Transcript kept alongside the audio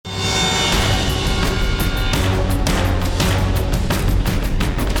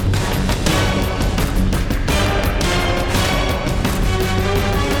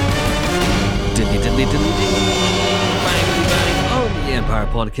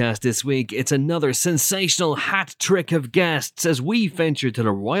podcast this week, it's another sensational hat trick of guests as we venture to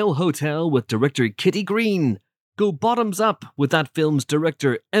the Royal Hotel with director Kitty Green, go bottoms up with that film's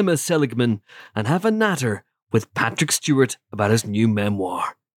director Emma Seligman, and have a natter with Patrick Stewart about his new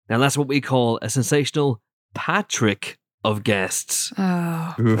memoir. Now that's what we call a sensational Patrick of guests.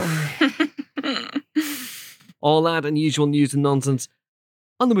 Oh, All that and usual news and nonsense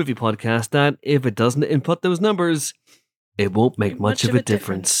on the movie podcast that, if it doesn't input those numbers, it won't make much of a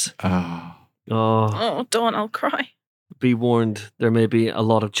difference. Oh, don't, I'll cry. Be warned, there may be a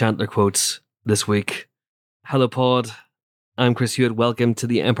lot of Chandler quotes this week. Hello, Pod. I'm Chris Hewitt. Welcome to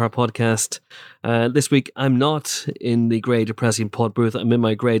the Empire Podcast. This week, I'm not in the grey depressing pod booth. I'm in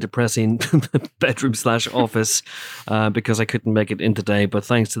my grey depressing bedroom/office because I couldn't make it in today. But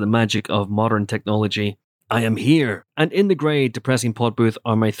thanks to the magic of modern technology, I am here. And in the grey depressing pod booth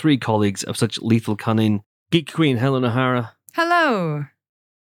are my three colleagues of such lethal cunning. Geek Queen Helen O'Hara. hello.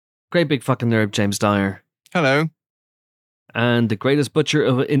 Great big fucking nerd James Dyer. Hello. And the greatest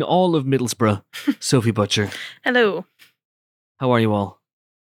butcher in all of Middlesbrough, Sophie Butcher. Hello. How are you all?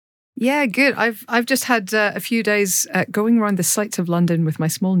 Yeah, good. I've just had a few days going around the sights of London with my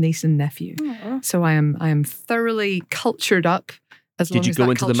small niece and nephew. Aww. So I am thoroughly cultured up. Did you go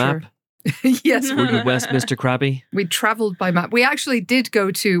into the map? Yes. Were you Westminster Crabby? We travelled by map. We actually did go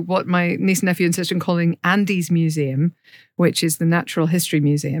to what my niece and nephew insist on calling Andy's Museum, which is the Natural History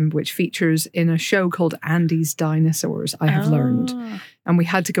Museum, which features in a show called Andy's Dinosaurs, I have learned. And we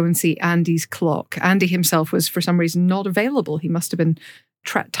had to go and see Andy's clock. Andy himself was, for some reason, not available. He must have been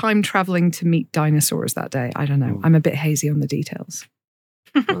time travelling to meet dinosaurs that day. I don't know. I'm a bit hazy on the details.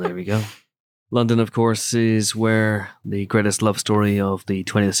 Well, there we go. London, of course, is where the greatest love story of the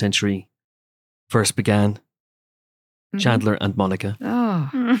 20th century first began. Chandler and Monica. Oh.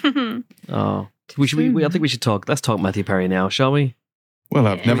 Oh. I think we should talk. Let's talk Matthew Perry now, shall we? Well,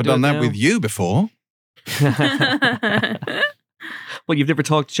 I've never done that now? with you before. Well, you've never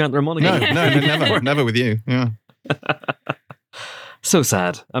talked to Chandler and Monica? No, never with you. Yeah. So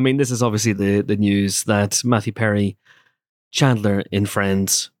sad. I mean, this is obviously the news that Matthew Perry, Chandler in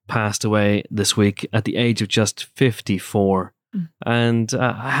Friends, passed away this week at the age of just 54. And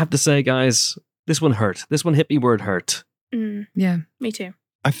I have to say, guys, this one hurt. This one hit me where it hurt. Yeah. Me too.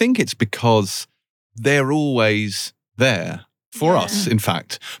 I think it's because they're always there for us, in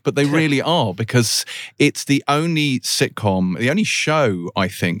fact. But they really are, because it's the only sitcom, the only show, I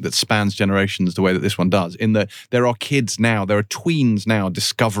think, that spans generations the way that this one does. In that there are kids now, there are tweens now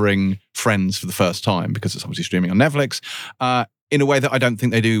discovering Friends for the first time, because it's obviously streaming on Netflix, in a way that I don't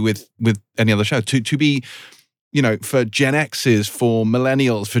think they do with any other show. To be, you know, for Gen X's, for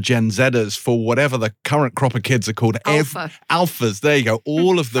millennials, for Gen Zers, for whatever the current crop of kids are called. Alphas, there you go.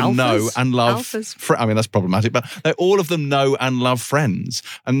 All of them know and love... I mean, that's problematic, but all of them know and love Friends.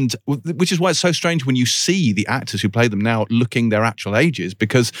 And which is why it's so strange when you see the actors who play them now looking their actual ages,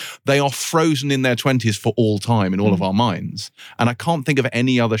 because they are frozen in their 20s for all time in all of our minds. And I can't think of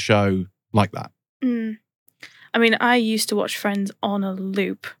any other show like that. I mean, I used to watch Friends on a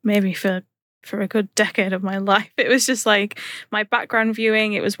loop, maybe for a good decade of my life. It was just like my background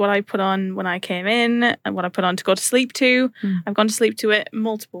viewing. It was what I put on when I came in and what I put on to go to sleep to. I've gone to sleep to it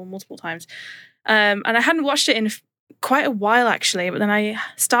multiple times. And I hadn't watched it in quite a while, actually, but then I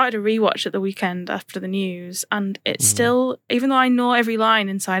started a rewatch at the weekend after the news, and it still, even though I know every line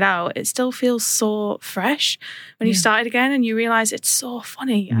inside out, it still feels so fresh when you start it again and you realise it's so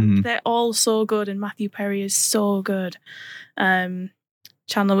funny and they're all so good, and Matthew Perry is so good.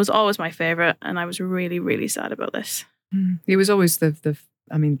 Chandler was always my favourite, and I was really, really sad about this. He was always the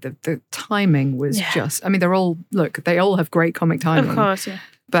timing was just, I mean, they all have great comic timing. Of course, yeah.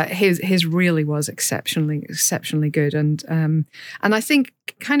 But his really was exceptionally good, and I think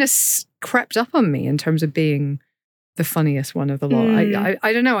kind of crept up on me in terms of being the funniest one of the lot.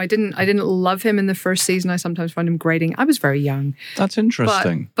 I don't know. I didn't love him in the first season. I sometimes found him grating. I was very young. That's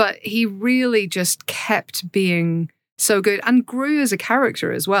interesting. But he really just kept being so good and grew as a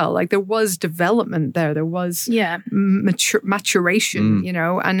character as well. Like there was development there. There was maturation, you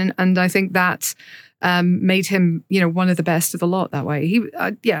know, and I think that made him, you know, one of the best of the lot that way. He,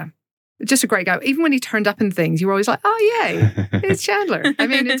 just a great guy. Even when he turned up in things, you were always like, oh, yay, it's Chandler. I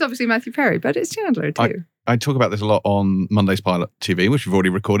mean, it's obviously Matthew Perry, but it's Chandler too. I talk about this a lot on Monday's Pilot TV, which we've already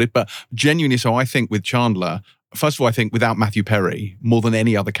recorded, but genuinely so, I think with Chandler, first of all, I think without Matthew Perry, more than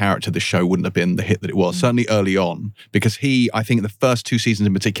any other character, the show wouldn't have been the hit that it was, certainly early on, because he, I think in the first 2 seasons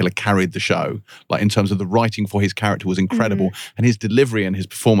in particular, carried the show. Like in terms of the writing for his character was incredible, and his delivery and his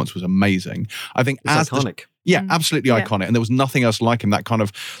performance was amazing. I think it's iconic. Yeah, absolutely Yeah. iconic. And there was nothing else like him, that kind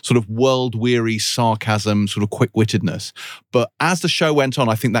of sort of world-weary sarcasm, sort of quick-wittedness. But as the show went on,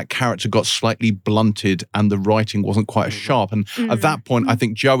 I think that character got slightly blunted and the writing wasn't quite as sharp. And at that point, I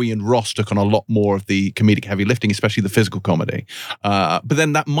think Joey and Ross took on a lot more of the comedic heavy lifting, especially the physical comedy. But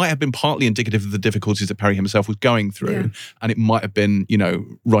then that might have been partly indicative of the difficulties that Perry himself was going through. Yeah. And it might have been,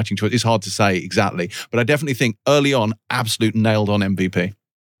 writing choice. It's hard to say exactly. But I definitely think early on, absolute nailed on MVP.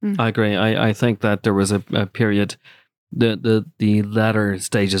 I agree. I think that there was a period, the latter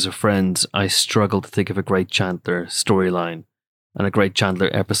stages of Friends, I struggled to think of a great Chandler storyline and a great Chandler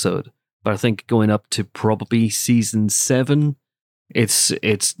episode. But I think going up to probably season 7,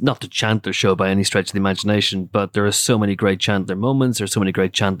 it's not the Chandler show by any stretch of the imagination, but there are so many great Chandler moments. There's so many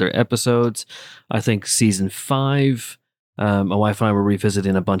great Chandler episodes. I think season 5, my wife and I were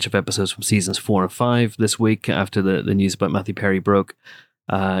revisiting a bunch of episodes from seasons 4 and 5 this week after the news about Matthew Perry broke.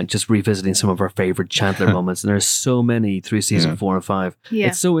 Just revisiting some of our favorite Chandler moments, and there's so many through season 4 and 5. Yeah.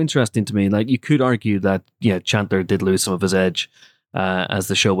 It's so interesting to me. Like, you could argue that Chandler did lose some of his edge as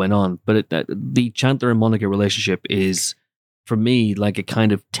the show went on, but the Chandler and Monica relationship is, for me, like a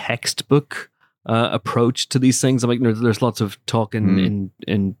kind of textbook approach to these things. I mean, there's lots of talk in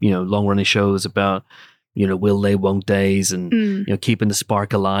long running shows about will they, won't days, and keeping the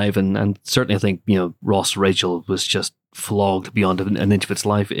spark alive, and certainly I think Ross Rachel was just flogged beyond an inch of its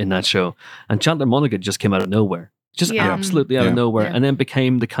life in that show, and Chandler Monica just came out of nowhere, absolutely out of nowhere, and then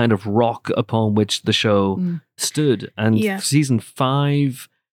became the kind of rock upon which the show stood. And season 5,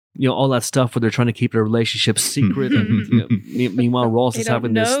 all that stuff where they're trying to keep their relationship secret, and meanwhile Ross is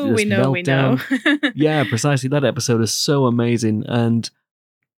having this meltdown. Yeah, precisely. That episode is so amazing. And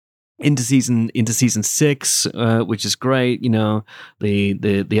into season 6, which is great.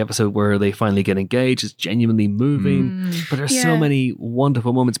 The episode where they finally get engaged is genuinely moving. But there's so many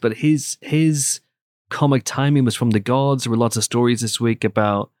wonderful moments. But his comic timing was from the gods. There were lots of stories this week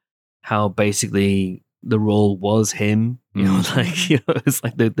about how basically the role was him. It's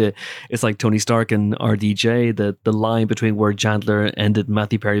like it's like Tony Stark and RDJ. The line between where Chandler ended and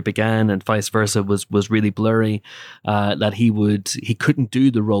Matthew Perry began, and vice versa, was really blurry. That he couldn't do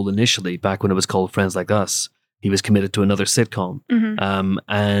the role initially back when it was called Friends Like Us. He was committed to another sitcom,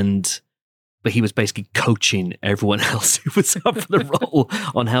 but he was basically coaching everyone else who was up for the role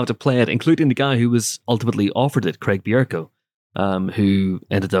on how to play it, including the guy who was ultimately offered it, Craig Bierko. Who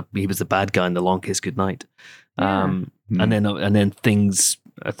ended up, he was the bad guy in The Long Kiss Goodnight. And then things,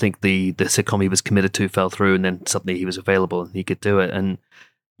 I think the sitcom he was committed to fell through, and then suddenly he was available and he could do it. And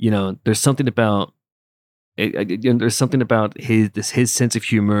there's something about his sense of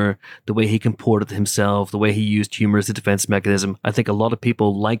humor, the way he comported himself, the way he used humor as a defense mechanism. I think a lot of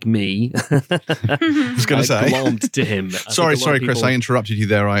people like me I was going to say glommed to him. Sorry, Chris, I interrupted you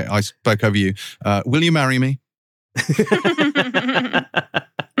there. I spoke over you. Will you marry me?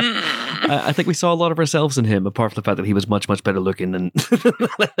 I think we saw a lot of ourselves in him, apart from the fact that he was much, much better looking than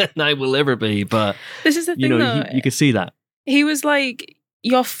I will ever be. But this is the thing, though. You could see that. He was like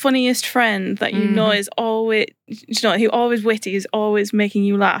your funniest friend that is always, who always witty, is always making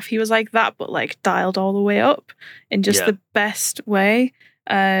you laugh. He was like that, but like dialed all the way up in just the best way.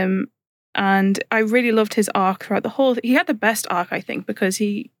 And I really loved his arc throughout the whole. He had the best arc, I think, because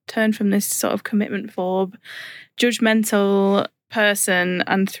he turned from this sort of commitment phobe, judgmental person,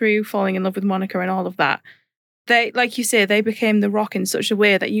 and through falling in love with Monica and all of that, they, like you say, they became the rock in such a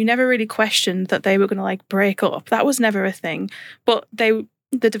way that you never really questioned that they were going to like break up. That was never a thing. But the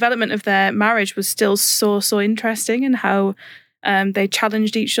development of their marriage was still so interesting, and how they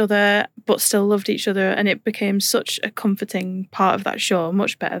challenged each other but still loved each other, and it became such a comforting part of that show,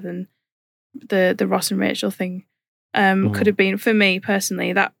 much better than the Ross and Rachel thing could have been. For me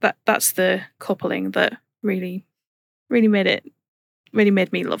personally, that's the coupling that really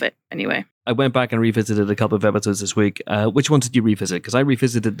made me love it anyway. I went back and revisited a couple of episodes this week. Which ones did you revisit? Because I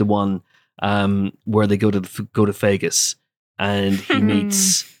revisited the one where they go to Vegas, and he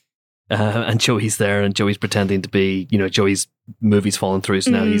meets and Joey's there, and Joey's pretending to be, Joey's movie's fallen through,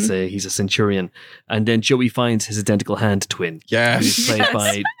 so now he's a centurion, and then Joey finds his identical hand twin, who's played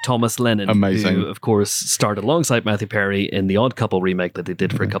by Thomas Lennon, who of course starred alongside Matthew Perry in the Odd Couple remake that they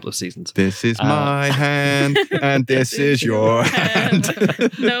did for a couple of seasons. This is my hand, and this is your hand.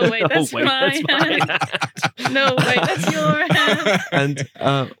 No, wait, that's my hand. No, wait, that's your hand. And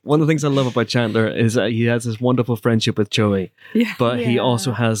one of the things I love about Chandler is that he has this wonderful friendship with Joey, but he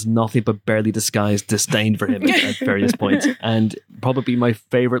also has nothing but barely disguised disdain for him at various points. And probably my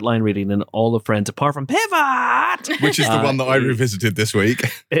favorite line reading in all of Friends, apart from Pivot, which is the one that I revisited this week.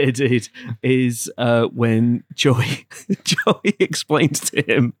 It is when Joey explains to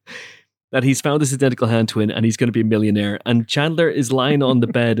him that he's found this identical hand twin and he's going to be a millionaire. And Chandler is lying on the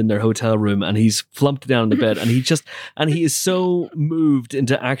bed in their hotel room and he's flumped down on the bed and he is so moved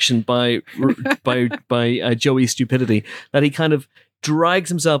into action by Joey's stupidity that he kind of drags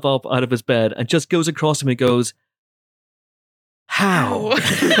himself up out of his bed and just goes across him and goes, "How?"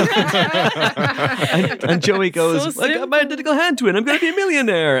 and Joey goes, "I got my identical hand twin. I'm going to be a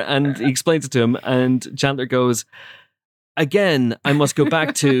millionaire." And he explains it to him. And Chandler goes, "Again, I must go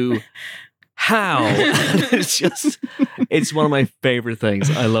back to how." And it's one of my favorite things.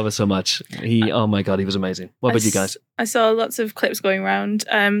 I love it so much. Oh my God, he was amazing. What about you guys? I saw lots of clips going around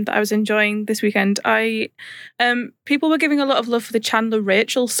that I was enjoying this weekend. People were giving a lot of love for the Chandler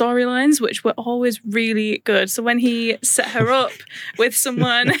Rachel storylines, which were always really good. So when he set her up with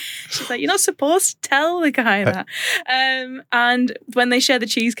someone, she's like, "You're not supposed to tell the guy that." And when they share the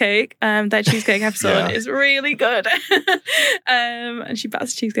cheesecake, that cheesecake episode is really good. And she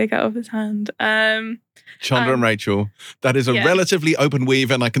bats the cheesecake out of his hand. Chandler and Rachel, that is a relatively open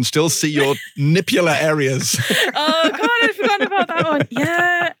weave and I can still see your nipular areas. Oh God, I forgot about that one.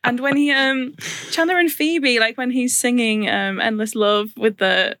 Yeah. And when he Chandler and Phoebe, like when he's singing Endless Love with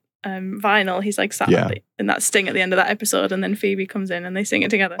the vinyl, he's like sat in that sting at the end of that episode, and then Phoebe comes in and they sing it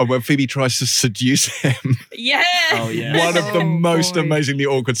together. Oh, when Phoebe tries to seduce him. Yeah. Oh yeah. One of the most amazingly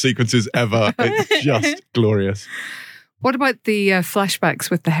awkward sequences ever. It's just glorious. What about the flashbacks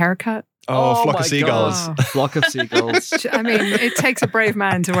with the haircut? Oh, flock of seagulls. Flock of seagulls. I mean, it takes a brave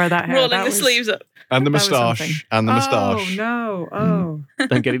man to wear that hair. Rolling the sleeves up. And the moustache. And the moustache. Oh, no. Oh.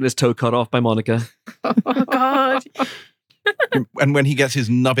 And getting his toe cut off by Monica. Oh, God. And when he gets his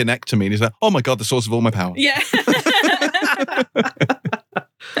nubbinectomy, he's like, "Oh my God, the source of all my power." Yeah. It's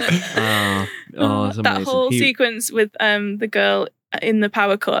amazing. That whole sequence with the girl in the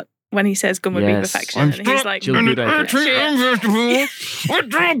power cut when he says gun would be perfection. And he's like, "She'll do that."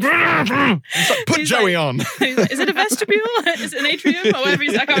 Put Joey on. He's like, "Is it a vestibule? Is it an atrium?" Or whatever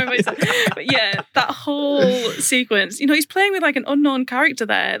he's, I can't remember what he said. But yeah, that whole sequence, he's playing with like an unknown character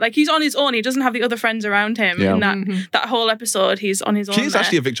there. Like he's on his own. He doesn't have the other friends around him. Yeah. In that whole episode, he's on his own. She's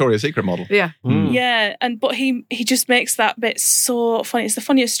actually a Victoria's Secret model. Yeah. Yeah, but he just makes that bit so funny. It's the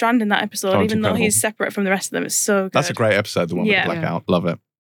funniest strand in that episode, even incredible. though he's separate from the rest of them. It's so good. That's a great episode, the one with the blackout. Love it.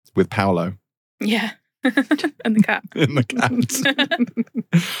 With Paolo. Yeah. And the cat. In the cat.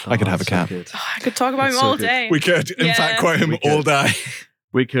 I could have a cat. Good. I could talk about him all day. We could, in fact, quote him all day.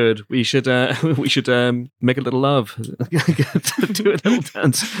 We could. We should make a little love. Do a little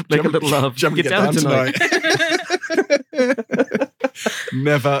dance. Make a little love. Get down tonight.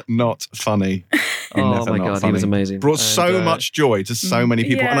 Never not funny. Oh my God, he was amazing. Brought so much joy to so many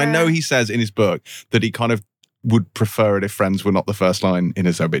people. And I know he says in his book that he kind of would prefer it if Friends were not the first line in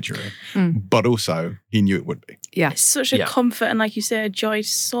his obituary. But also, he knew it would be. Yeah. It's such a comfort and, like you say, a joy to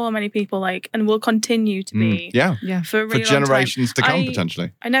so many people, and will continue to be. For a really long generations time. to come,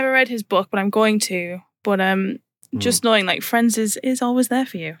 potentially. I never read his book, but I'm going to. But just knowing, Friends is always there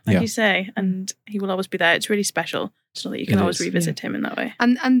for you, like you say, and he will always be there. It's really special to know that you can always revisit him in that way.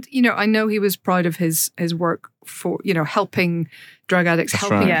 And I know he was proud of his work for, helping drug addicts,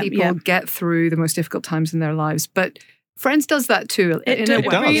 helping people get through the most difficult times in their lives. But Friends does that too. It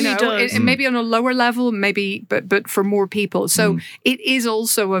really does. Maybe on a lower level, but for more people. So it is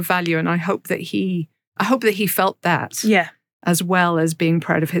also a value, and I hope that he felt that. Yeah. As well as being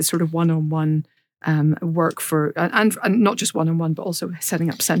proud of his sort of one-on-one work for, and not just one-on-one, but also setting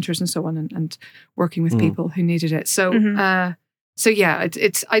up centers and so on, and working with people who needed it. So,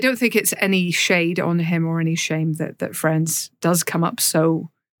 it's. I don't think it's any shade on him or any shame that Friends does come up so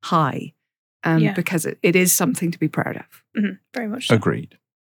high, because it is something to be proud of. Very much so. Agreed.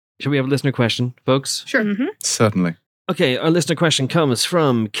 Should we have a listener question, folks? Sure. Certainly. Okay, our listener question comes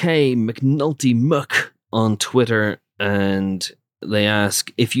from K McNulty Muck on Twitter, and they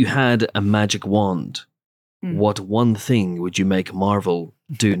ask, if you had a magic wand, what one thing would you make Marvel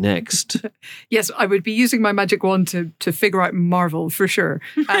do next? Yes, I would be using my magic wand to figure out Marvel for sure.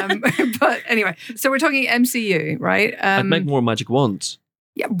 But anyway, so we're talking MCU, right? I'd make more magic wands.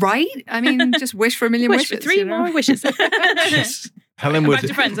 Yeah, right? I mean, just wish for a million wishes. Wish for three more wishes. Helen I'm back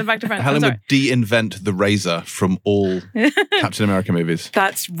to Friends. Helen would de-invent the razor from all Captain America movies.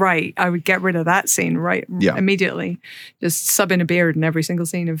 That's right. I would get rid of that scene immediately. Just sub in a beard in every single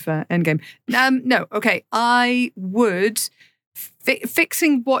scene of Endgame. No, okay. I would,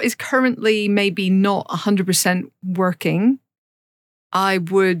 fixing what is currently maybe not 100% working, I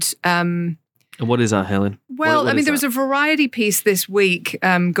would... And what is that, Helen? Well, what there was a variety piece this week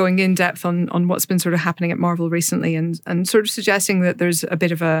going in depth on what's been sort of happening at Marvel recently, and sort of suggesting that there's a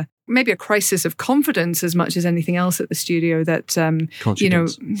bit of a maybe a crisis of confidence as much as anything else at the studio that, that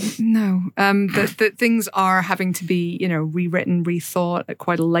things are having to be, rewritten, rethought at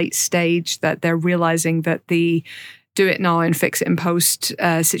quite a late stage, that they're realizing that the do it now and fix it in post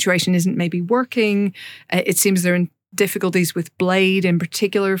situation isn't maybe working. It seems they're in difficulties with Blade in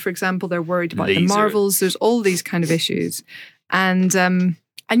particular, for example. They're worried about the Marvels. There's all these kind of issues. And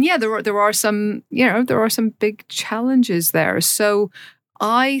yeah, there are some big challenges there. So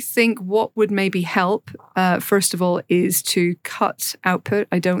I think what would maybe help, first of all, is to cut output.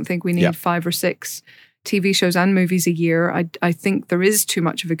 I don't think we need 5 or 6 TV shows and movies a year. I think there is too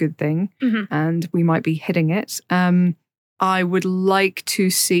much of a good thing, and we might be hitting it. I would like to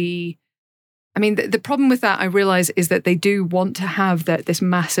see... I mean, the problem with that, I realize, is that they do want to have this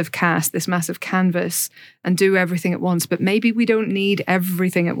massive cast, this massive canvas, and do everything at once. But maybe we don't need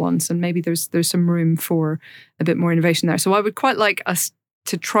everything at once, and maybe there's some room for a bit more innovation there. So I would quite like us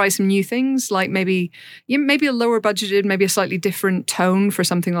to try some new things, like maybe a lower budgeted, maybe a slightly different tone for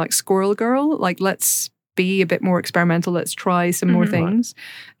something like Squirrel Girl. Like, let's be a bit more experimental. Let's try some more things.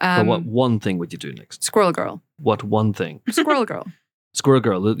 Right. But what one thing would you do next? Squirrel Girl. What one thing? Squirrel Girl. Squirrel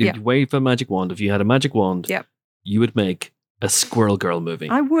Girl. You'd wave a magic wand. If you had a magic wand, you would make a Squirrel Girl movie.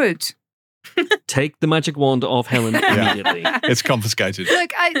 I would. Take the magic wand off Helen immediately. It's confiscated.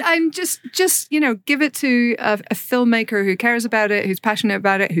 Look, I'm just give it to a filmmaker who cares about it, who's passionate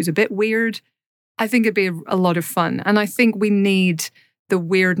about it, who's a bit weird. I think it'd be a lot of fun. And I think we need the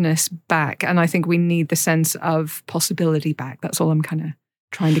weirdness back. And I think we need the sense of possibility back. That's all I'm kind of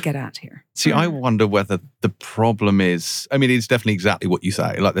trying to get at here. See, I wonder whether the problem is, I mean, it's definitely exactly what you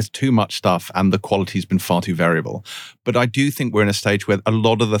say. Like, there's too much stuff and the quality's been far too variable. But I do think we're in a stage where a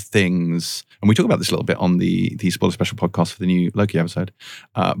lot of the things, and we talk about this a little bit on the Spoiler Special podcast for the new Loki episode,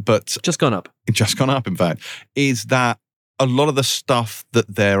 but just gone up, in fact, is that a lot of the stuff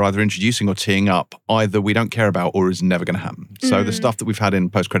that they're either introducing or teeing up, either we don't care about or is never going to happen. So the stuff that we've had in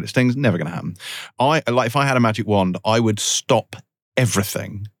post-credits things, never going to happen. If I had a magic wand, I would stop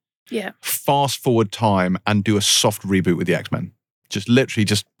everything, fast forward time, and do a soft reboot with the X-Men. Just literally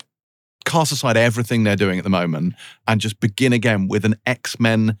just cast aside everything they're doing at the moment and just begin again with an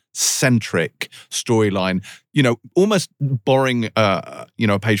X-Men centric storyline, almost borrowing a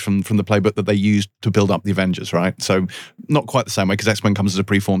page from the playbook that they used to build up the Avengers, right? So not quite the same way, because X-Men comes as a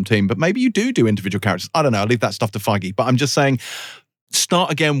preformed team, but maybe you do individual characters. I don't know, I'll leave that stuff to Feige, but I'm just saying,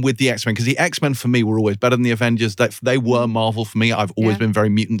 start again with the X-Men, because the X-Men for me were always better than the Avengers. They were Marvel for me. I've always been very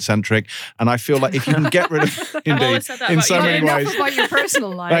mutant-centric, and I feel like if you can get rid of... Indeed, in so many ways. Enough about your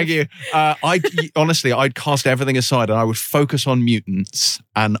personal life. Thank you. I'd cast everything aside and I would focus on mutants,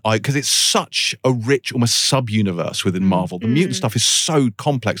 and because it's such a rich, almost sub-universe within Marvel. The mutant stuff is so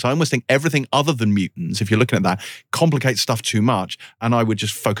complex. I almost think everything other than mutants, if you're looking at that, complicates stuff too much, and I would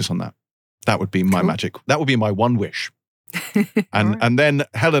just focus on that. That would be my magic. That would be my one wish. And then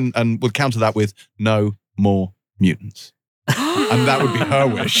Helen would counter that with no more mutants. And that would be her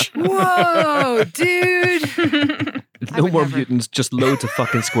wish. Whoa, dude. No more mutants, just loads of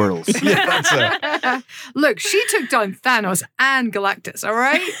fucking squirrels. Yeah, that's it. Look, she took down Thanos and Galactus, all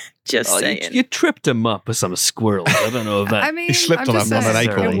right? Just saying. You tripped him up with some squirrels. I don't know if that... I mean, he slipped on an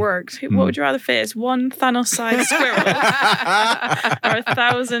acorn. It worked. What would you rather face? One Thanos-sized squirrel or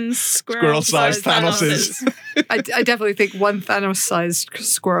 1,000 squirrel-sized Thanoses? I definitely think one Thanos-sized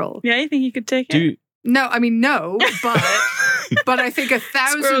squirrel. Yeah, you think you could take it? No, I mean, no, but I think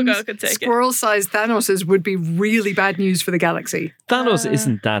 1,000 squirrel-sized Thanoses would be really bad news for the galaxy. Thanos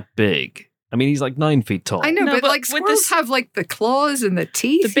isn't that big. I mean, he's like 9 feet tall. I know, but like squirrels have like the claws and the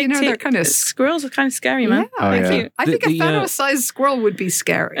teeth. The big they're kind of squirrels are kind of scary, man. Yeah, I think a Thanos-sized squirrel would be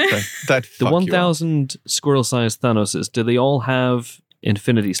scary. The 1,000 squirrel-sized Thanoses, do they all have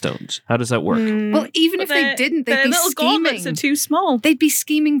Infinity Stones? How does that work? Well, even if they didn't, they'd be little gauntlets scheming. are too small. They'd be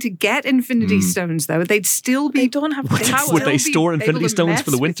scheming to get Infinity Stones, though. They'd still be. They don't have the power. Would they store Infinity Stones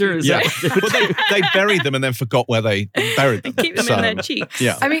for the winter? Yeah. They buried them and then forgot where they buried them. They keep them in their cheeks.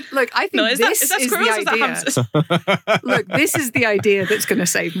 Yeah. I mean, look, I think this is the idea. Look, this is the idea that's going to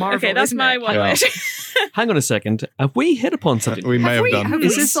save Marvel. Okay, that's my one wish. Hang on a second. Have we hit upon something? We may have done. Have we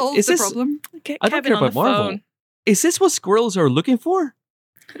solved the problem? I don't care about Marvel. Is this what squirrels are looking for?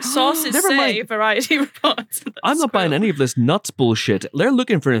 Sources say Variety reports. I'm not buying any of this nuts bullshit. They're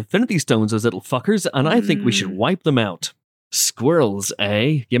looking for Infinity Stones, those little fuckers, and I think we should wipe them out. Squirrels,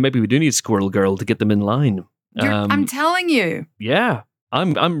 eh? Yeah, maybe we do need Squirrel Girl to get them in line. I'm telling you. Yeah.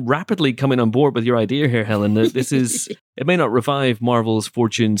 I'm rapidly coming on board with your idea here, Helen. This is it may not revive Marvel's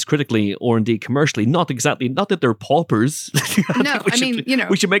fortunes critically or indeed commercially. Not that they're paupers.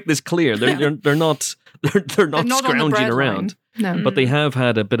 We should make this clear. They're not scrounging around. No. But they have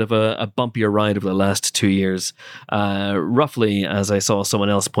had a bit of a bumpier ride over the last 2 years. Roughly, as I saw someone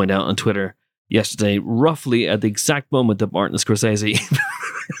else point out on Twitter yesterday, roughly at the exact moment that Martin Scorsese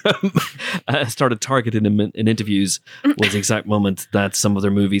started targeting him in interviews was the exact moment that some of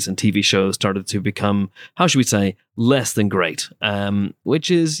their movies and TV shows started to become, how should we say, less than great.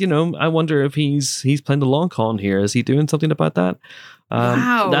 Which is, I wonder if he's playing the long con here. Is he doing something about that?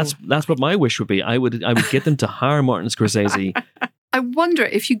 Wow. That's what my wish would be. I would get them to hire Martin Scorsese. I wonder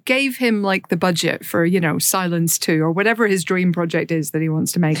if you gave him like the budget for, Silence 2 or whatever his dream project is that he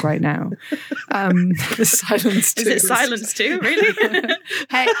wants to make right now. Silence 2. Is it Silence 2, really?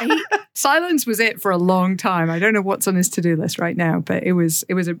 Hey, Silence was it for a long time. I don't know what's on his to-do list right now, but it was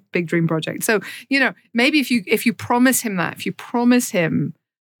a big dream project. So, maybe if you promise him that, if you promise him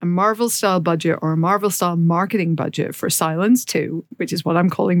a Marvel-style budget or a Marvel-style marketing budget for Silence 2, which is what I'm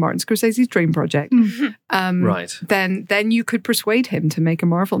calling Martin Scorsese's dream project, right? Then you could persuade him to make a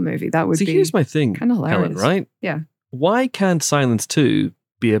Marvel movie. That would be here's my thing, kind of hilarious, Helen, right? Yeah. Why can't Silence 2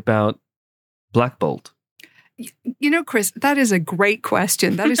 be about Black Bolt? Chris, that is a great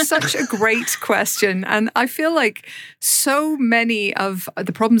question. That is such a great question. And I feel like so many of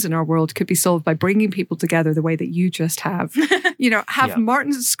the problems in our world could be solved by bringing people together the way that you just have.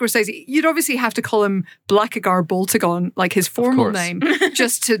 Martin Scorsese, you'd obviously have to call him Blackagar Boltagon, like his formal name,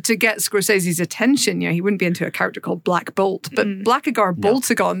 just to get Scorsese's attention. He wouldn't be into a character called Black Bolt, but Blackagar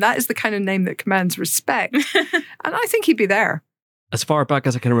Boltagon, that is the kind of name that commands respect. And I think he'd be there. As far back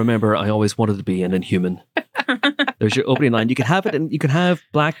as I can remember, I always wanted to be an Inhuman. There's your opening line. You can have it, and you can have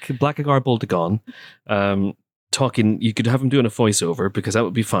Blackagar Boltagon talking. You could have him doing a voiceover because that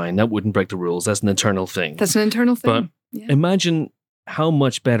would be fine. That wouldn't break the rules. That's an internal thing. That's an internal thing. But imagine how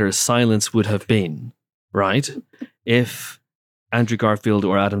much better Silence would have been, right? If Andrew Garfield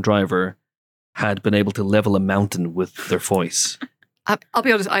or Adam Driver had been able to level a mountain with their voice. I'll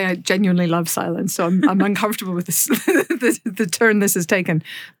be honest, I genuinely love Silence, so I'm uncomfortable with this, the turn this has taken.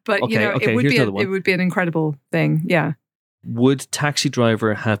 But, it would be an incredible thing, yeah. Would Taxi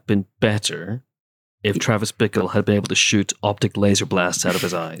Driver have been better if Travis Bickle had been able to shoot optic laser blasts out of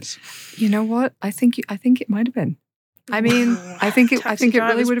his eyes? You know what? I think it might have been. I mean, I think it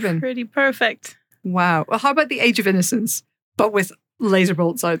really would have been. Pretty perfect. Wow. Well, how about The Age of Innocence, but with laser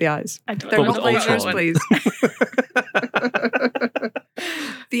bolts out of the eyes? They're not lasers, please.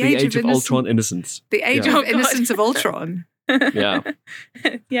 The Age of Ultron Innocence. The Age of Innocence of Ultron. Yeah.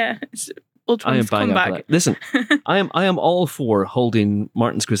 Yeah. Ultron's I am buying up for that. Listen, I am all for holding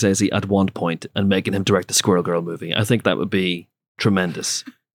Martin Scorsese at one point and making him direct the Squirrel Girl movie. I think that would be tremendous.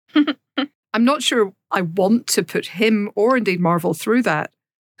 I'm not sure I want to put him or indeed Marvel through that.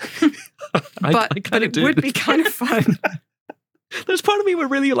 But it would be kind of fun. There's part of me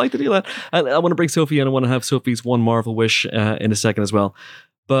would really like to do that. I want to bring Sophie in. I want to have Sophie's one Marvel wish in a second as well.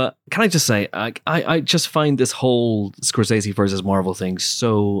 But can I just say, I just find this whole Scorsese versus Marvel thing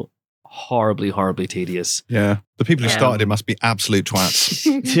so horribly, horribly tedious. Yeah. The people who started it must be absolute twats.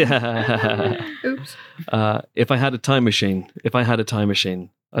 Yeah. Oops. If I had a time machine,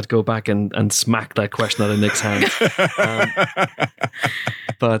 I'd go back and smack that question out of Nick's hand.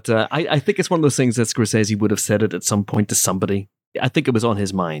 But I think it's one of those things that Scorsese would have said it at some point to somebody. I think it was on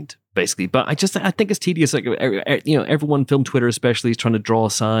his mind, basically. But I think it's tedious. Like, everyone, film Twitter especially, is trying to draw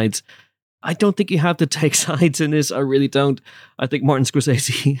sides. I don't think you have to take sides in this. I really don't. I think Martin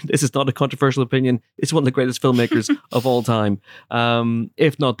Scorsese, this is not a controversial opinion, is one of the greatest filmmakers of all time,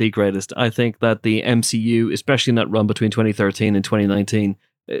 if not the greatest. I think that the MCU, especially in that run between 2013 and 2019,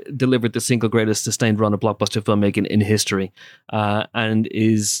 delivered the single greatest sustained run of blockbuster filmmaking in history, and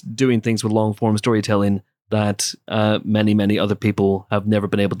is doing things with long-form storytelling that many, many other people have never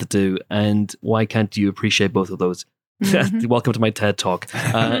been able to do. And why can't you appreciate both of those? Mm-hmm. Welcome to my TED Talk.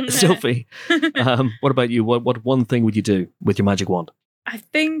 Sophie, what about you? What one thing would you do with your magic wand? I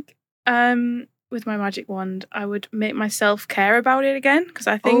think with my magic wand, I would make myself care about it again, because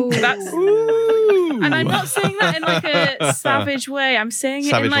I think that's... Ooh. And I'm not saying that in like a savage way. I'm saying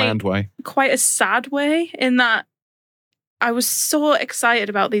it in like quite a sad way, in that I was so excited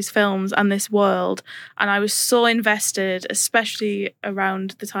about these films and this world, and I was so invested, especially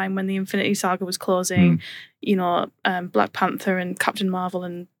around the time when the Infinity Saga was closing. Black Panther and Captain Marvel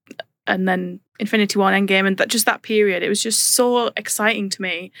and then Infinity War and Endgame, and that period, it was just so exciting to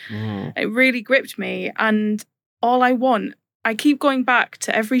me. It really gripped me, and I keep going back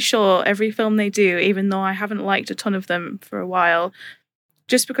to every show, every film they do, even though I haven't liked a ton of them for a while.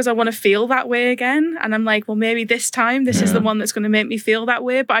 just because I want to feel that way again. And I'm like, well, maybe this time this is the one that's going to make me feel that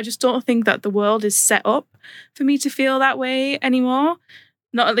way. But I just don't think that the world is set up for me to feel that way anymore.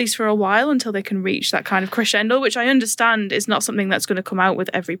 Not at least for a while, until they can reach that kind of crescendo, which I understand is not something that's going to come out with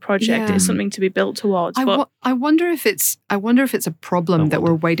every project. Yeah. It's something to be built towards. I wonder if it's a problem that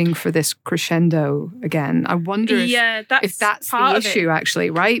we're waiting for this crescendo again. I wonder if that's the issue, actually,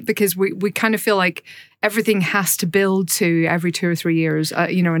 right? Because we kind of feel like everything has to build to every 2 or 3 years,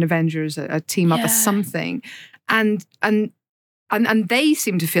 an Avengers, a team up, a something. And they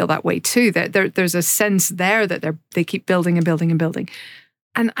seem to feel that way too. That there's a sense there that they keep building and building and building.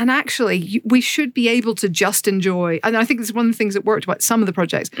 And actually, we should be able to just enjoy, and I think this is one of the things that worked about some of the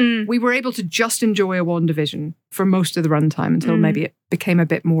projects. We were able to just enjoy a WandaVision for most of the runtime until maybe it became a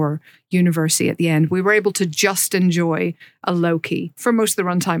bit more universy at the end. We were able to just enjoy a Loki for most of the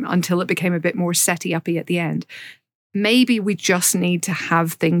runtime until it became a bit more setty-uppy at the end. Maybe we just need to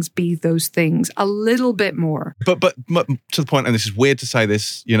have things be those things a little bit more. But to the point, and this is weird to say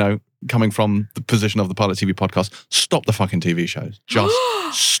this, coming from the position of the Pilot TV podcast, stop the fucking TV shows. Just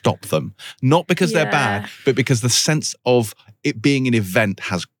stop them. Not because they're bad, but because the sense of it being an event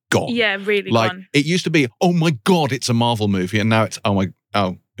has gone. Yeah, really gone. It used to be, oh my God, it's a Marvel movie. And now it's,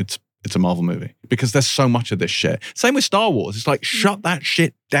 it's a Marvel movie. Because there's so much of this shit. Same with Star Wars. It's like, shut that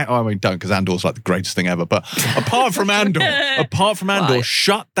shit down. I mean, don't, because Andor's like the greatest thing ever. But apart from Andor,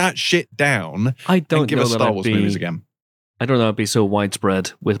 shut that shit down and give us Star Wars movies again. I don't know I'd be so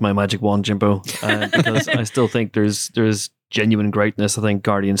widespread with my magic wand, Jimbo, because I still think there's genuine greatness. I think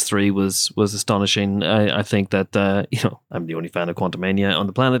Guardians 3 was astonishing. I think that I'm the only fan of Quantumania on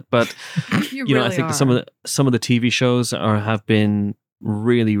the planet, but I think some of the TV shows have been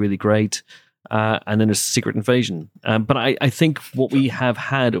really, really great. And then there's Secret Invasion. But I think what we have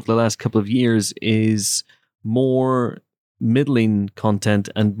had over the last couple of years is more middling content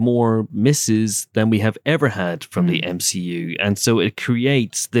and more misses than we have ever had from the MCU. And so it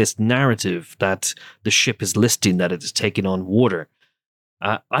creates this narrative that the ship is listing, that it is taking on water.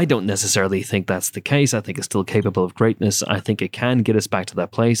 I don't necessarily think that's the case. I think it's still capable of greatness. I think it can get us back to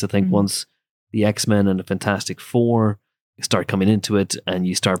that place. I think once the X-Men and the Fantastic Four start coming into it and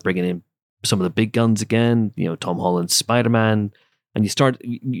you start bringing in some of the big guns again, Tom Holland's Spider-Man, and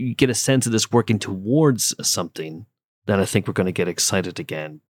you get a sense of this working towards something, then I think we're going to get excited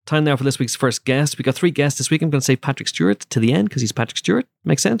again. Time now for this week's first guest. We got 3 guests this week. I'm going to say Patrick Stewart to the end because he's Patrick Stewart.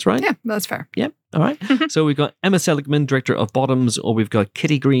 Makes sense, right? Yeah, that's fair. Yeah, all right. So we've got Emma Seligman, director of Bottoms, or we've got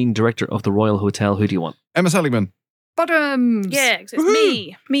Kitty Green, director of the Royal Hotel. Who do you want? Emma Seligman. Bottoms. Yeah, it's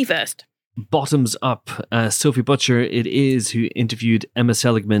me first. Bottoms Up. Sophie Butcher, it is, who interviewed Emma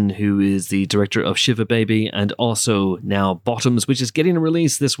Seligman, who is the director of Shiva Baby and also now Bottoms, which is getting a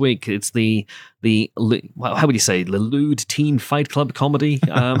release this week. It's the how would you say, the lewd teen fight club comedy?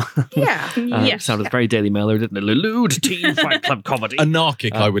 Yes. Sounded very Daily Mailer, didn't it? The lewd teen fight club comedy.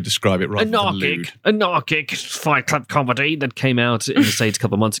 Anarchic, I would describe it rather than lewd. Anarchic fight club comedy that came out in the States a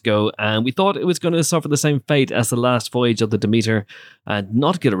couple of months ago, and we thought it was going to suffer the same fate as The Last Voyage of the Demeter and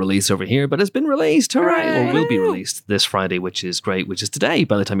not get a release over here, but it's been released, hooray, or will be released this Friday, which is great, which is today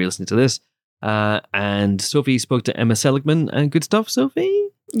by the time you're listening to this. And Sophie spoke to Emma Seligman, and good stuff, Sophie?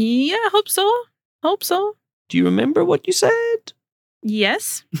 Yeah, hope so. Do you remember what you said?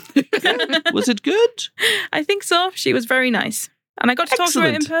 Yes. Was it good? I think so. She was very nice. And I got to talk to her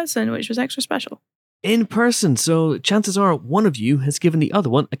in person, which was extra special. In person, so chances are one of you has given the other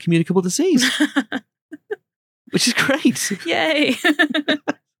one a communicable disease. Which is great. Yay.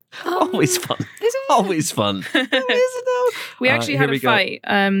 Always fun. Always fun. We actually had a fight.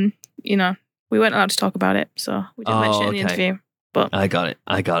 We weren't allowed to talk about it, so we didn't mention it in the interview. But I got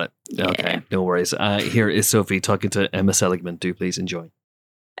it. Yeah. Okay, no worries. Here is Sophie talking to Emma Seligman. Do please enjoy.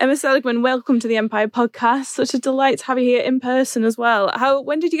 Emma Seligman, welcome to the Empire Podcast. Such a delight to have you here in person as well.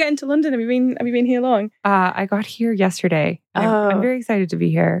 When did you get into London? Have you been here long? I got here yesterday. I'm very excited to be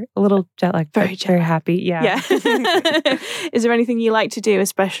here. A little jet lagged, very happy. Yeah. Is there anything you like to do,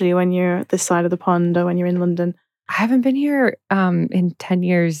 especially when you're this side of the pond or when you're in London? I haven't been here in 10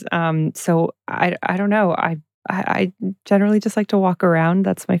 years. So I don't know. I generally just like to walk around.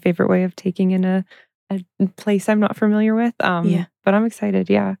 That's my favorite way of taking in a place I'm not familiar with. But I'm excited.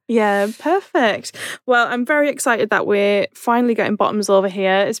 Yeah. Yeah, perfect. Well, I'm very excited that we're finally getting Bottoms over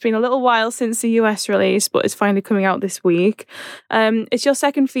here. It's been a little while since the US release, but it's finally coming out this week. It's your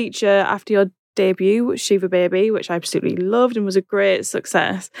second feature after your debut, Shiva Baby, which I absolutely loved and was a great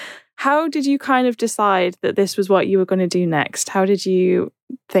success. How did you kind of decide that this was what you were going to do next? How did you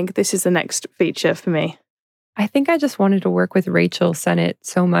think this is the next feature for me? I think I just wanted to work with Rachel Sennett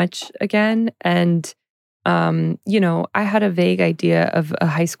so much again. And I had a vague idea of a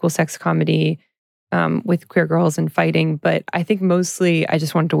high school sex comedy with queer girls and fighting, but I think mostly I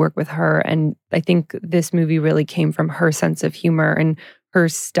just wanted to work with her. And I think this movie really came from her sense of humor and her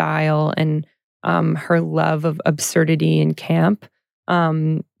style and her love of absurdity and camp.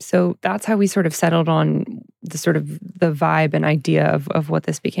 So that's how we sort of settled on the vibe and idea of what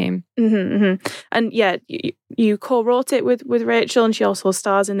this became. And yeah, you co-wrote it with Rachel, and she also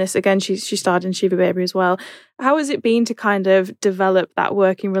stars in this. Again, she starred in Shiva Baby as well. How has it been to kind of develop that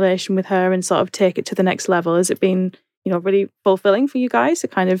working relation with her and sort of take it to the next level? Has it been, really fulfilling for you guys to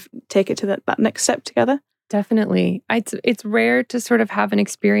kind of take it to that next step together? Definitely. It's rare to sort of have an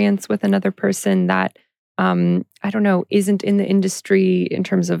experience with another person that isn't in the industry in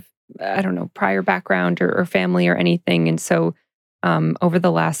terms of, prior background or family or anything. And so over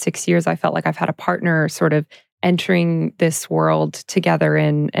the last 6 years, I felt like I've had a partner sort of entering this world together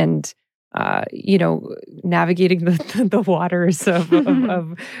and navigating the waters of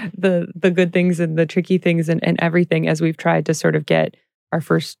the good things and the tricky things and everything as we've tried to sort of get our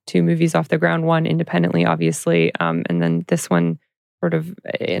first 2 movies off the ground, one independently, obviously, and then this one sort of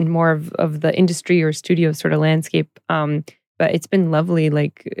in more of the industry or studio sort of landscape. But it's been lovely.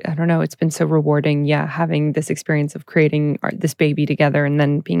 It's been so rewarding. Yeah, having this experience of creating this baby together and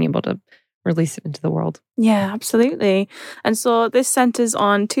then being able to release it into the world. Yeah, absolutely. And so this centers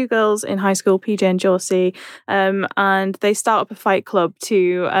on 2 girls in high school, PJ and Josie, and they start up a fight club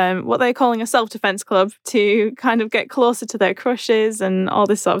to what they're calling a self-defense club to kind of get closer to their crushes and all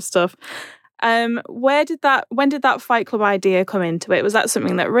this sort of stuff. When did that fight club idea come into it? Was that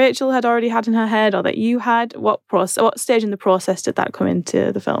something that Rachel had already had in her head, or that you had? What stage in the process did that come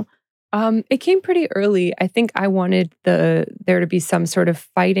into the film? It came pretty early. I think I wanted there to be some sort of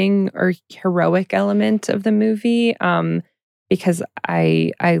fighting or heroic element of the movie, because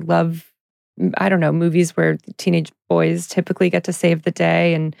I love, movies where teenage boys typically get to save the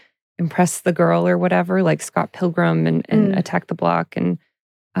day and impress the girl or whatever, like Scott Pilgrim and Attack the Block and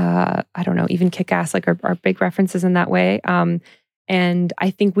even Kick-Ass, like are big references in that way. And I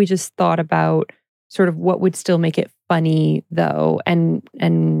think we just thought about sort of what would still make it funny though, and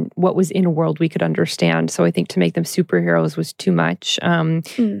what was in a world we could understand. So I think to make them superheroes was too much.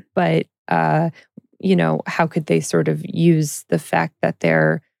 But how could they sort of use the fact that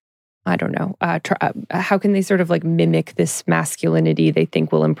they're, how can they sort of like mimic this masculinity they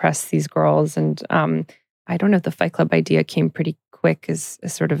think will impress these girls? And the Fight Club idea came pretty quick as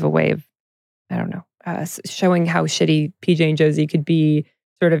sort of a way of, showing how shitty PJ and Josie could be,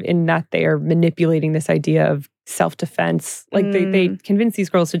 sort of in that they are manipulating this idea of self-defense. Like they convince these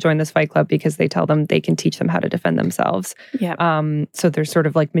girls to join this fight club because they tell them they can teach them how to defend themselves. Yeah. So they're sort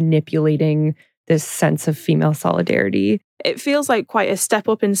of like manipulating this sense of female solidarity. It feels like quite a step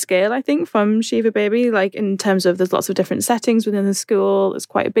up in scale, I think, from Shiva Baby, like in terms of there's lots of different settings within the school. There's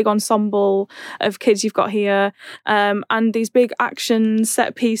quite a big ensemble of kids you've got here, and these big action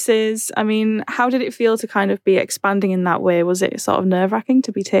set pieces. I mean, how did it feel to kind of be expanding in that way? Was it sort of nerve-wracking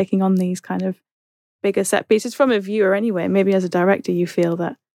to be taking on these kind of bigger set pieces from a viewer anyway? Maybe as a director, you feel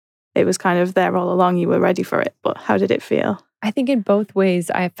that it was kind of there all along, you were ready for it, but how did it feel? I think in both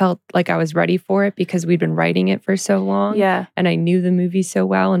ways, I felt like I was ready for it because we'd been writing it for so long. Yeah. And I knew the movie so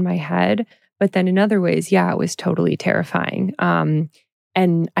well in my head. But then in other ways, yeah, it was totally terrifying.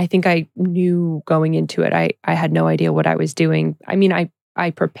 And I think I knew going into it, I had no idea what I was doing. I mean, I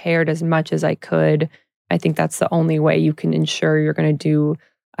prepared as much as I could. I think that's the only way you can ensure you're going to do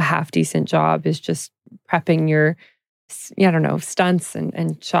a half decent job, is just prepping your stunts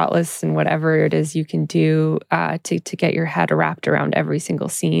and shot lists and whatever it is you can do to get your head wrapped around every single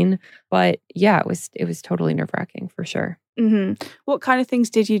scene. But yeah, it was totally nerve-wracking for sure. Mm-hmm. What kind of things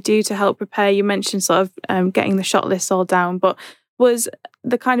did you do to help prepare? You mentioned sort of getting the shot lists all down, but was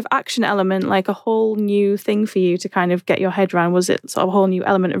the kind of action element like a whole new thing for you to kind of get your head around? Was it sort of a whole new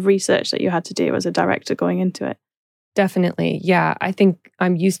element of research that you had to do as a director going into it? Definitely. Yeah. I think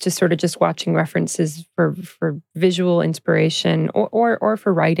I'm used to sort of just watching references for visual inspiration or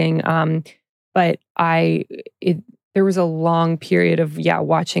for writing. But there was a long period of,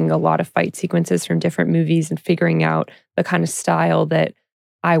 watching a lot of fight sequences from different movies and figuring out the kind of style that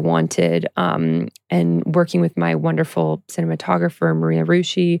I wanted, and working with my wonderful cinematographer, Maria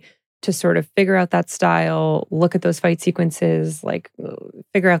Rucci, to sort of figure out that style, look at those fight sequences, like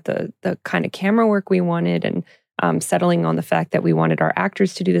figure out the kind of camera work we wanted, and settling on the fact that we wanted our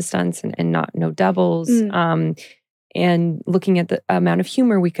actors to do the stunts and no doubles, and looking at the amount of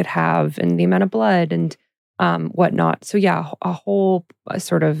humor we could have and the amount of blood and whatnot. So yeah, a whole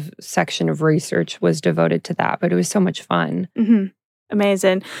sort of section of research was devoted to that, but it was so much fun. Mm-hmm.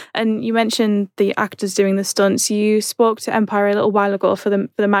 Amazing. And you mentioned the actors doing the stunts. You spoke to Empire a little while ago for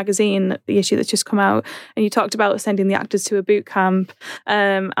the magazine, the issue that's just come out, and you talked about sending the actors to a boot camp.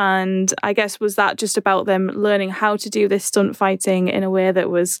 And I guess, was that just about them learning how to do this stunt fighting in a way that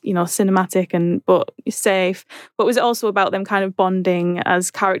was, cinematic but safe? But was it also about them kind of bonding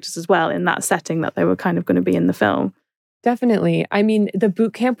as characters as well in that setting that they were kind of going to be in the film? Definitely. I mean, the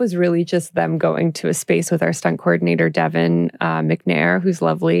boot camp was really just them going to a space with our stunt coordinator, Devin McNair, who's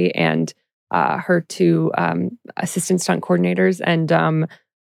lovely, and her two assistant stunt coordinators. And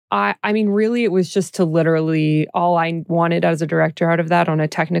I mean, really, it was just to literally, all I wanted as a director out of that on a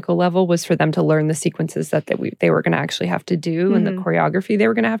technical level was for them to learn the sequences that they were going to actually have to do and the choreography they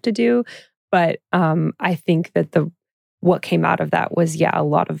were going to have to do. But I think that what came out of that was, a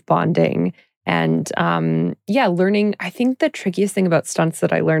lot of bonding. And learning. I think the trickiest thing about stunts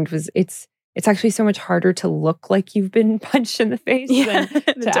that I learned was it's actually so much harder to look like you've been punched in the face than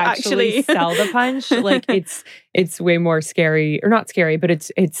to actually sell the punch. Like it's way more scary, or not scary, but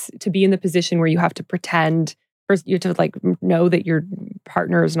it's to be in the position where you have to pretend. First, you have to like know that your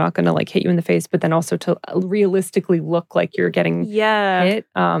partner is not going to like hit you in the face, but then also to realistically look like you're getting hit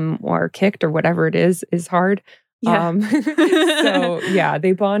or kicked or whatever it is hard. Yeah.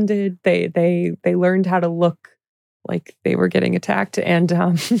 They bonded. They learned how to look like they were getting attacked, and they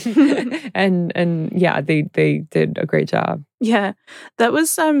did a great job. Yeah, that was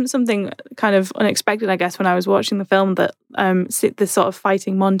something kind of unexpected, I guess, when I was watching the film. That this sort of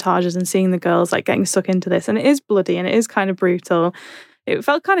fighting montages and seeing the girls like getting stuck into this, and it is bloody and it is kind of brutal. It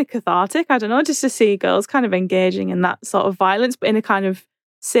felt kind of cathartic. I don't know, just to see girls kind of engaging in that sort of violence, but in a kind of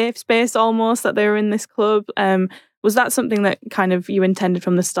safe space almost, that they were in this club. Was that something that kind of you intended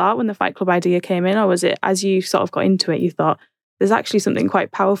from the start when the Fight Club idea came in, or was it as you sort of got into it, you thought there's actually something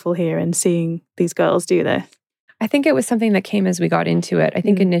quite powerful here in seeing these girls do this? I think it was something that came as we got into it. I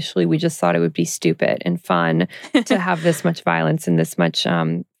think initially we just thought it would be stupid and fun to have this much violence and this much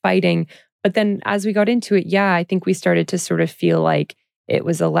fighting. But then as we got into it, I think we started to sort of feel like it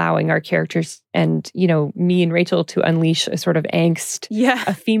was allowing our characters and, me and Rachel to unleash a sort of angst,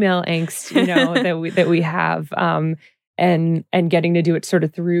 a female angst, that we have, and getting to do it sort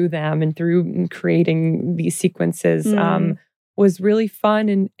of through them and through creating these sequences was really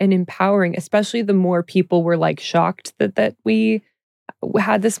fun and empowering, especially the more people were like shocked that we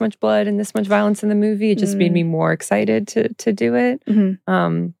had this much blood and this much violence in the movie. It just made me more excited to do it.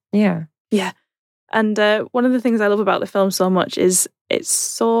 Yeah. And one of the things I love about the film so much is it's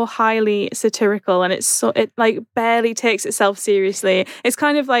so highly satirical, and it like barely takes itself seriously. It's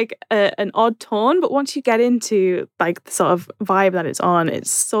kind of like an odd tone, but once you get into like the sort of vibe that it's on,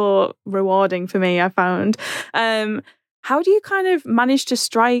 it's so rewarding for me, I found. How do you kind of manage to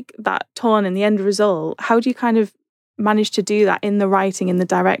strike that tone in the end result? How do you kind of manage to do that in the writing, in the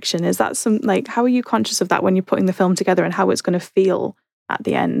direction? Is that how are you conscious of that when you're putting the film together and how it's going to feel at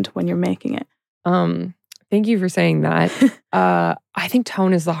the end when you're making it? Thank you for saying that. I think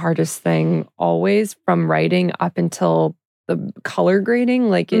tone is the hardest thing always, from writing up until the color grading.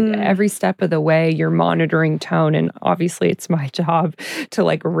 Like every step of the way, you're monitoring tone, and obviously it's my job to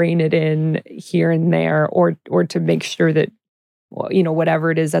like rein it in here and there, or to make sure that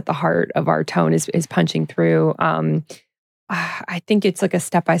whatever it is at the heart of our tone is punching through. I think it's like a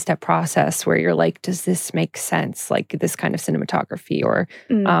step-by-step process where you're like, does this make sense? Like this kind of cinematography, or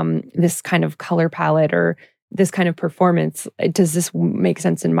this kind of color palette, or this kind of performance. Does this make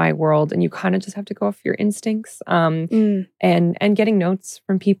sense in my world? And you kind of just have to go off your instincts, and getting notes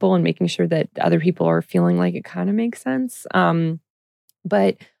from people and making sure that other people are feeling like it kind of makes sense.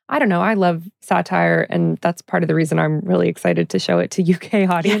 But I don't know. I love satire, and that's part of the reason I'm really excited to show it to UK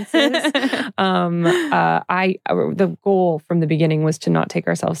audiences. The goal from the beginning was to not take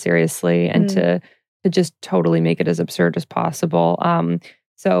ourselves seriously and to just totally make it as absurd as possible.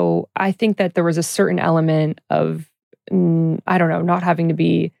 So I think that there was a certain element of, I don't know, not having to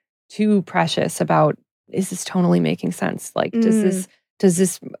be too precious about, is this tonally making sense? Like, does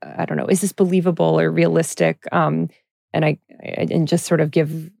this, I don't know, is this believable or realistic? And just sort of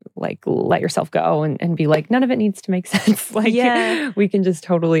let yourself go and be like, none of it needs to make sense. We can just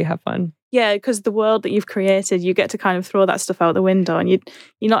totally have fun. Yeah, because the world that you've created, you get to kind of throw that stuff out the window, and you're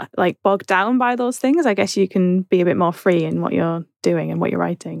not like bogged down by those things. I guess you can be a bit more free in what you're doing and what you're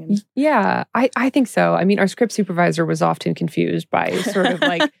writing. Yeah, I think so. I mean, our script supervisor was often confused by sort of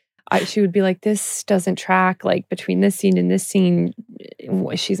like, she would be like, this doesn't track, like between this scene and this scene,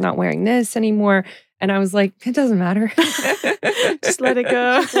 she's not wearing this anymore. And I was like, it doesn't matter. Just let it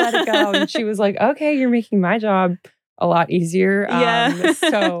go. Just let it go. And she was like, okay, you're making my job a lot easier. But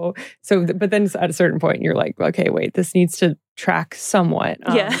then at a certain point, you're like, okay, wait, this needs to track somewhat.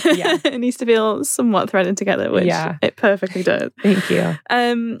 Yeah. It needs to feel somewhat threaded together, which it perfectly does. Thank you.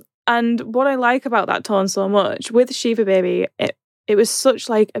 And what I like about that tone so much with Shiva Baby, it was such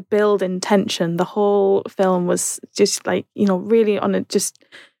like a build in tension. The whole film was just like, really on a just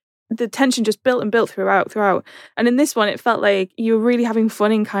the tension just built and built throughout. And in this one, it felt like you were really having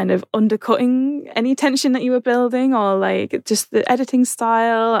fun in kind of undercutting any tension that you were building, or like just the editing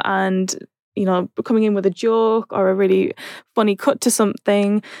style and, coming in with a joke or a really funny cut to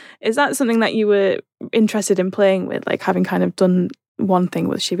something. Is that something that you were interested in playing with, like having kind of done one thing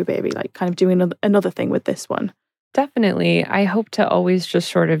with Shiva Baby, like kind of doing another thing with this one? Definitely. I hope to always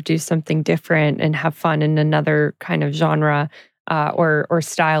just sort of do something different and have fun in another kind of genre or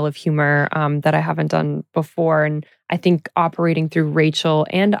style of humor that I haven't done before. And I think operating through Rachel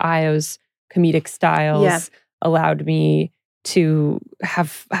and Io's comedic styles allowed me to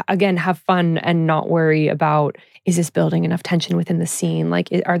have fun and not worry about, is this building enough tension within the scene? Like,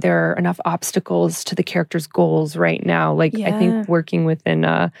 are there enough obstacles to the character's goals right now? Like, I think working within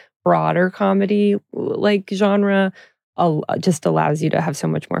a broader comedy like genre just allows you to have so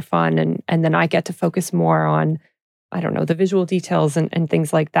much more fun. And then I get to focus more on, I don't know, the visual details and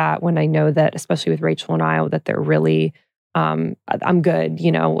things like that, when I know that, especially with Rachel and I, that they're really, I'm good,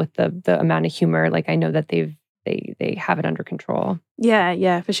 with the amount of humor. Like, I know that they have it under control.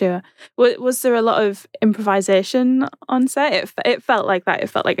 Yeah, for sure. Was there a lot of improvisation on set? It felt like that. It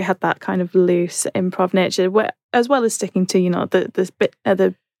felt like it had that kind of loose improv nature, as well as sticking to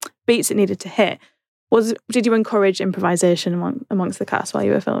the beats it needed to hit. Did you encourage improvisation amongst the cast while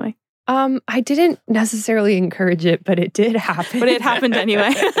you were filming? I didn't necessarily encourage it, but it did happen. But it happened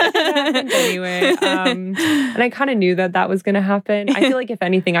anyway. And I kind of knew that was going to happen. I feel like if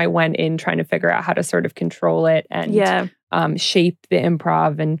anything, I went in trying to figure out how to sort of control it and shape the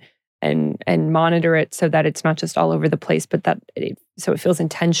improv and monitor it so that it's not just all over the place, but so it feels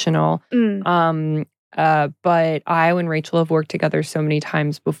intentional. But I and Rachel have worked together so many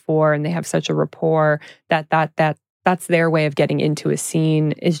times before, and they have such a rapport that's their way of getting into a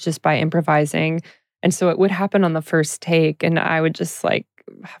scene, is just by improvising. And so it would happen on the first take, and I would just like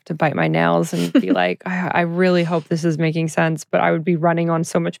have to bite my nails and be like, I really hope this is making sense. But I would be running on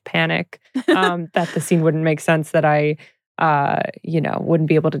so much panic that the scene wouldn't make sense, that I wouldn't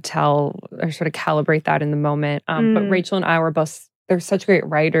be able to tell or sort of calibrate that in the moment. But Rachel and I were both, they're such great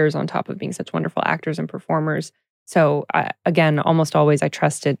writers on top of being such wonderful actors and performers. So again, almost always I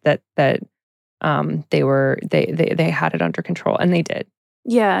trusted that they had it under control, and they did.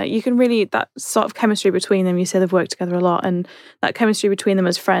 Yeah, you can really, that sort of chemistry between them, you say they've worked together a lot, and that chemistry between them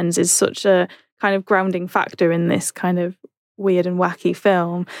as friends is such a kind of grounding factor in this kind of weird and wacky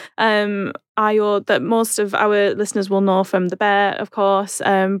film. That most of our listeners will know from The Bear, of course,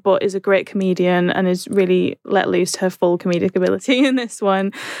 but is a great comedian and is really let loose her full comedic ability in this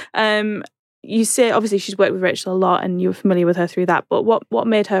one. You say obviously she's worked with Rachel a lot and you were familiar with her through that, but what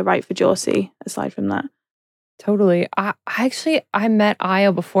made her right for Josie aside from that? Totally. I met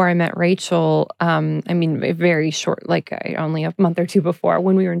Io before I met Rachel. Very short, like only a month or two before,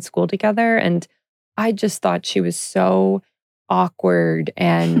 when we were in school together. And I just thought she was so awkward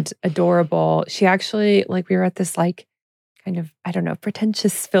and adorable. She actually, we were at this kind of, I don't know,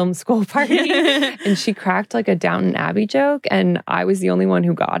 pretentious film school party, and she cracked a Downton Abbey joke, and I was the only one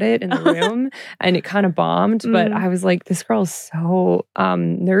who got it in the room, and it kind of bombed, but I was like, this girl is so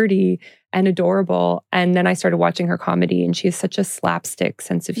nerdy and adorable. And then I started watching her comedy, and she has such a slapstick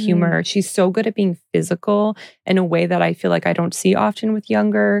sense of humor. She's so good at being physical in a way that I feel like I don't see often with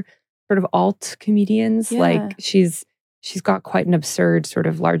younger sort of alt comedians. Yeah. She's got quite an absurd sort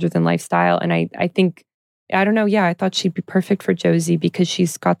of larger than life style. And I think, I don't know. Yeah, I thought she'd be perfect for Josie because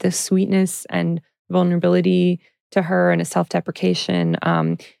she's got this sweetness and vulnerability to her and a self-deprecation,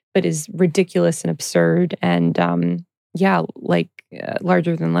 but is ridiculous and absurd and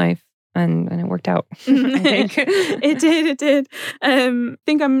larger than life. And it worked out, I think. It did. I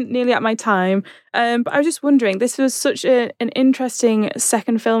think I'm nearly at my time. But I was just wondering, this was such an interesting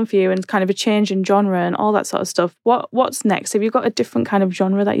second film for you and kind of a change in genre and all that sort of stuff. What's next? Have you got a different kind of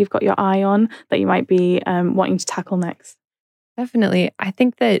genre that you've got your eye on that you might be wanting to tackle next? Definitely. I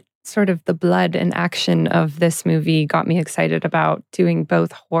think that sort of the blood and action of this movie got me excited about doing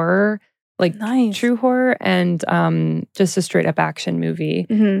both horror, nice. True horror, and just a straight up action movie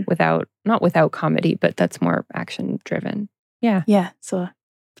not without comedy, but that's more action driven. Yeah. Yeah. So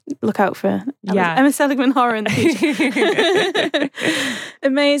look out for Emma Seligman horror in the future.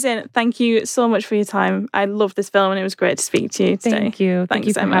 Amazing. Thank you so much for your time. I love this film and it was great to speak to you today. Thank you. Thank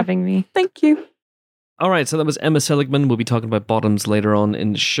you for having me. Thank you. All right, so that was Emma Seligman. We'll be talking about bottoms later on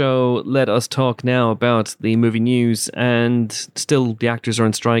in the show. Let us talk now about the movie news. And still, the actors are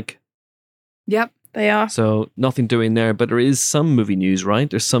on strike. Yep. They are. So nothing doing there, but there is some movie news, right?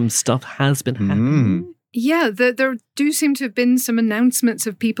 There's some stuff has been happening. Yeah, there do seem to have been some announcements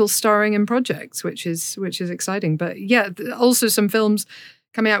of people starring in projects, which is exciting. But yeah, also some films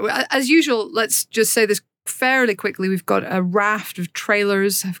coming out. As usual, let's just say this fairly quickly. We've got a raft of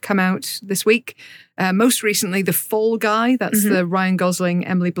trailers have come out this week. Most recently, The Fall Guy. That's the Ryan Gosling,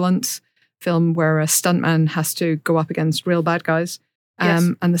 Emily Blunt film where a stuntman has to go up against real bad guys.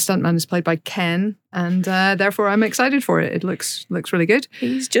 Yes. And the stuntman is played by Ken, and therefore I'm excited for it. It looks really good.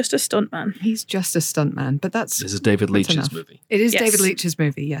 He's just a stuntman. He's just a stuntman, but this is David Leitch's movie. It is Yes. David Leitch's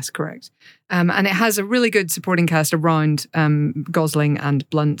movie, yes, correct. And it has a really good supporting cast around Gosling and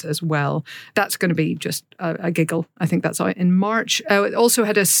Blunt as well. That's going to be just a giggle. I think that's out in March. It also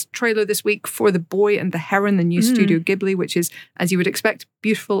had a trailer this week for The Boy and the Heron, the new Studio Ghibli, which is, as you would expect,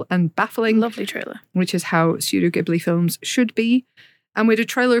 beautiful and baffling. Lovely trailer. Which is how Studio Ghibli films should be. And we had a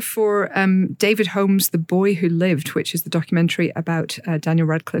trailer for David Holmes' The Boy Who Lived, which is the documentary about Daniel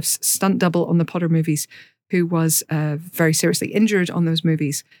Radcliffe's stunt double on the Potter movies, who was very seriously injured on those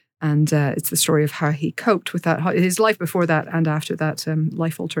movies. And it's the story of how he coped with that, his life before that and after that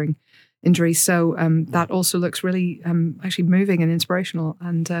life-altering injury. So that also looks really actually moving and inspirational.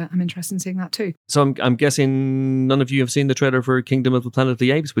 And I'm interested in seeing that too. So I'm guessing none of you have seen the trailer for Kingdom of the Planet of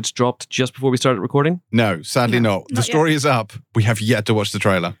the Apes, which dropped just before we started recording? No, sadly not. The story is up. We have yet to watch the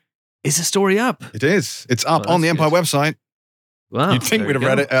trailer. Is the story up? It is. It's up Oh, on the that's Empire good. website. Wow. You'd think there we'd have you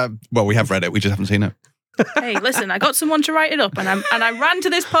read go. it. Well, we have read it. We just haven't seen it. Hey, listen, I got someone to write it up, and I ran to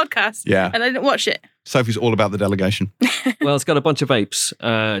this podcast, Yeah. and I didn't watch it. Sophie's all about the delegation. Well, it's got a bunch of apes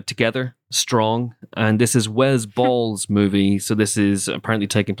together, strong, and this is Wes Ball's movie. So this is apparently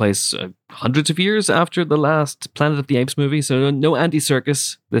taking place hundreds of years after the last Planet of the Apes movie. So no Andy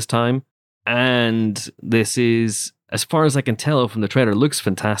Serkis this time. And this is, as far as I can tell from the trailer, looks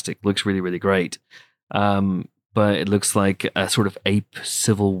fantastic. Looks really, really great. But it looks like a sort of ape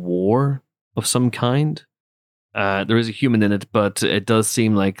civil war of some kind. There is a human in it, but it does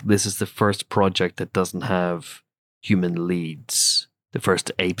seem like this is the first project that doesn't have human leads. The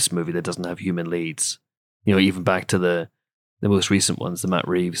first Apes movie that doesn't have human leads. You know, even back to the most recent ones, the Matt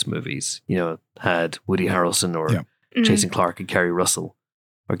Reeves movies, you know, had Woody Harrelson or Jason Clarke and Kerry Russell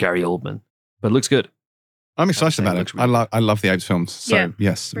or Gary Oldman. But it looks good. I'm excited about it. I love the apes films. So, Yeah,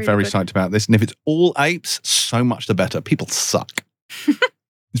 yes, really very good. psyched about this. And if it's all apes, so much the better. People suck.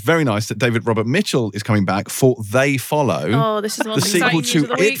 It's very nice that David Robert Mitchell is coming back for They Follow, Oh, this is the the most sequel exciting news of to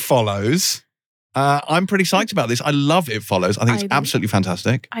the It week. Follows. I'm pretty psyched about this. I love It Follows. I think I it's do. absolutely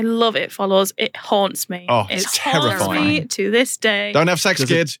fantastic. I love It Follows. It haunts me. Oh, it it's haunts me terrifying. to this day. Don't have sex,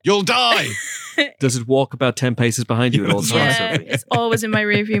 Does it- kids. You'll die. Does it walk about 10 paces behind you at all times? Yeah, Sophie? it's always in my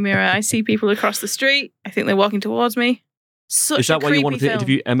rearview mirror. I see people across the street. I think they're walking towards me. Such Is that a why you creepy wanted to film.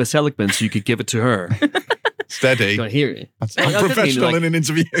 interview Emma Seligman so you could give it to her? Steady. Don't hear it. That's I didn't mean unprofessional like- in an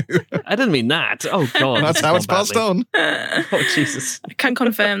interview. I didn't mean that. Oh, God. That's how it's passed on. Oh, Jesus. I can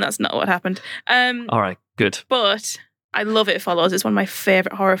confirm that's not what happened. All right, good. But I love It Follows. It's one of my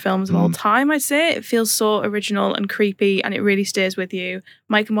favourite horror films of all time, I'd say. It feels so original and creepy, and it really stays with you.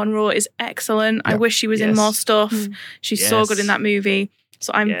 Micah Monroe is excellent. I Yeah. wish she was in Yes. more stuff. She's so good in Yes. that movie.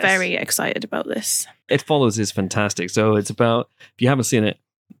 So I'm Yes. very excited about this. It Follows is fantastic. So it's about, if you haven't seen it,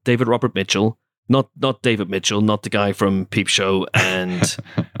 David Robert Mitchell, not David Mitchell, not the guy from Peep Show and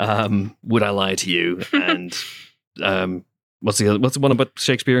Would I Lie to You? And what's the one about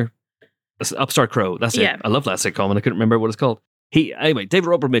Shakespeare? Upstart Crow. That's Yeah. it. I love that sitcom and I couldn't remember what it's called. Anyway, David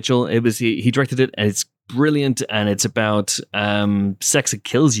Robert Mitchell, he directed it and it's brilliant and it's about sex that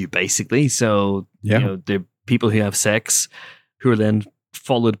kills you, basically. So Yeah. you know, the people who have sex who are then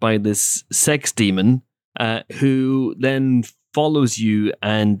followed by this sex demon who then follows you,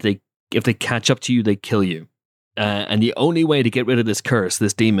 and if they catch up to you, they kill you. And the only way to get rid of this curse,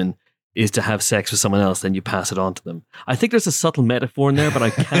 this demon, is to have sex with someone else, then you pass it on to them. I think there's a subtle metaphor in there, but I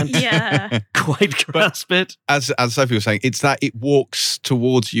can't Yeah. quite grasp it. As Sophie was saying, it's that it walks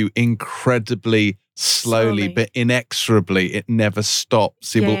towards you incredibly slowly, Slowly. but inexorably. It never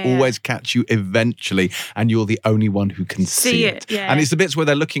stops. It will Yeah. always catch you eventually, and you're the only one who can see it. Yeah. And it's the bits where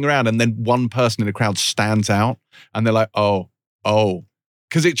they're looking around, and then one person in the crowd stands out, and they're like, oh,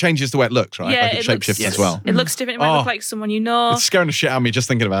 because it changes the way it looks, right? Yeah, like it it shapeshifts looks- as well. It looks different. It might Oh. look like someone you know. It's scaring the shit out of me just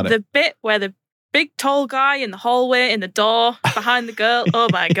thinking about it. The bit where the big tall guy in the hallway, in the door, behind the girl. Oh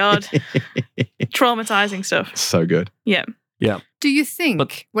my God. Traumatizing stuff. So good. Yeah. Do you think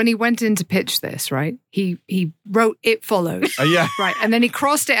But- when he went in to pitch this, right, he wrote It Follows, Yeah. right, and then he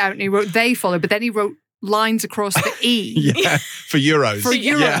crossed it out and he wrote They Follow, but then he wrote lines across the E. Yeah, for euros. For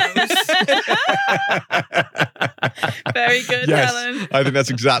euros. Very good, Yes, Helen. I think that's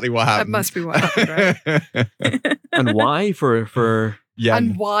exactly what That happened. must be what happened, right? And why for Yen.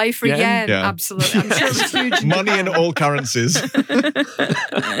 And Y for Yen? yen. Yeah. Absolutely. I'm sure it was huge. Money in all currencies.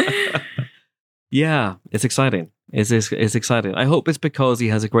 yeah, it's exciting. It's exciting. I hope it's because he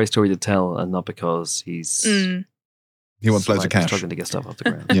has a great story to tell and not because he's He wants loads of cash. struggling to get stuff off the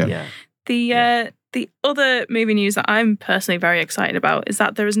ground. Yeah. The other movie news that I'm personally very excited about is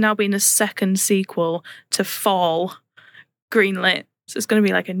that there has now been a second sequel to Fall greenlit. So it's going to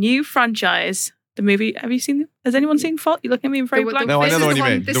be like a new franchise. The movie, have you seen? Has anyone seen Fall? You're looking at me very blank. No, I know the one you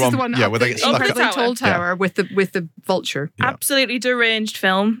mean. This The is the one- one. yeah, up where they the get stuck up. incredibly tall Tower. tower with the vulture. Yeah. Absolutely deranged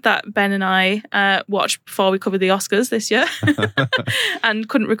film that Ben and I watched before we covered the Oscars this year, and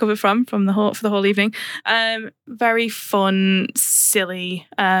couldn't recover for the whole evening. Very fun, silly,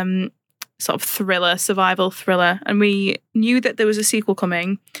 sort of thriller, survival thriller, and we knew that there was a sequel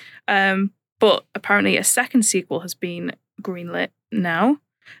coming, but apparently a second sequel has been greenlit now,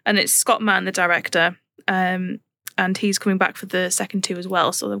 and it's Scott Mann, the director. And he's coming back for the second two as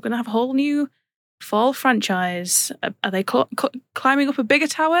well. So they're going to have a whole new Fall franchise. Are they climbing up a bigger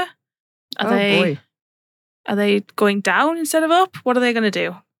tower? Boy. Are they going down instead of up? What are they going to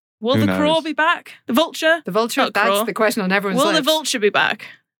do? Will Who the crow knows? be back? The vulture? The vulture, Not that's Crow. the question on everyone's Will lips. the vulture be back?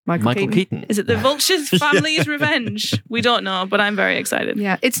 Michael Keaton. Is it the vulture's family's revenge? We don't know, but I'm very excited.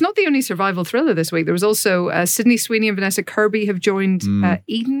 Yeah, it's not the only survival thriller this week. There was also Sydney Sweeney and Vanessa Kirby have joined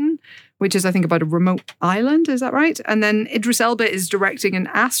Eden, which is, I think, about a remote island. Is that right? And then Idris Elba is directing an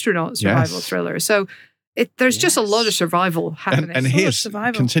astronaut survival thriller. So there's just a lot of survival happening. And So much here's,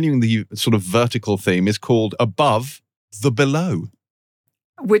 survival. continuing the sort of vertical theme, is called Above the Below.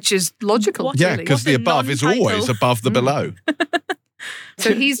 which is logical. What? Yeah, really. because What's the a above is non-title? always above the below.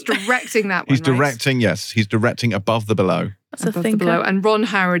 So he's directing that one. He's right? directing, yes, he's directing Above the Below. That's a Above the thinker. Below. And Ron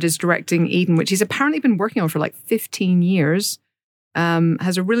Howard is directing Eden, which he's apparently been working on for like 15 years.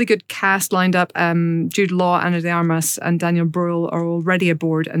 Has a really good cast lined up. Jude Law, Ana de Armas, and Daniel Brühl are already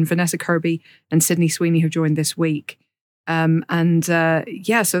aboard, and Vanessa Kirby and Sydney Sweeney have joined this week. So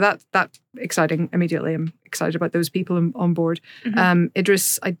that's exciting immediately. I'm excited about those people on board. Mhm.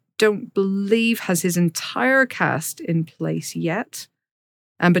 Idris, I don't believe, has his entire cast in place yet.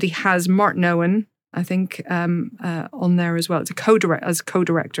 But he has Martin Owen, I think, on there as well. It's as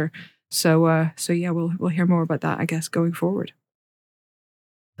co-director. So yeah, we'll hear more about that, I guess, going forward.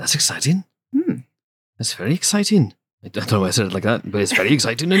 That's exciting. That's very exciting. I don't know why I said it like that, but it's very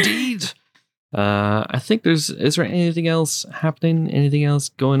exciting indeed. I think is there anything else happening? Anything else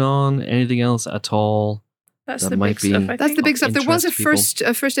going on? Anything else at all? That's That the might big be- stuff, I That's think. the big stuff. There was a interest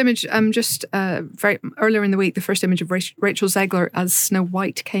people. first image just very earlier in the week. The first image of Rachel Zegler as Snow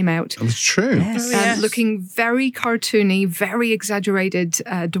White came out. That's true. Oh, yes. Looking very cartoony, very exaggerated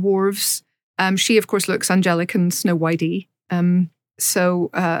dwarves. She, of course, looks angelic and Snow Whitey. So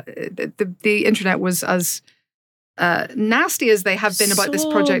the internet was as nasty as they have been about this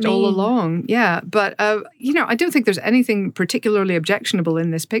So project all mean. along. Yeah, but I don't think there's anything particularly objectionable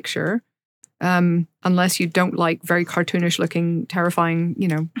in this picture, unless you don't like very cartoonish looking, terrifying,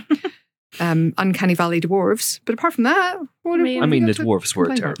 uncanny valley dwarves. But apart from that, what I have I mean, you the got to dwarfs were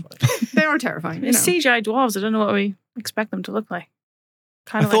complain about? terrifying. They are terrifying. It's CGI dwarves. I don't know what we expect them to look like.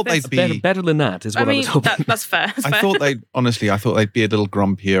 Kind I of thought like this. they'd be. Better than that is what I was hoping. That's fair. That's I fair. thought they'd be a little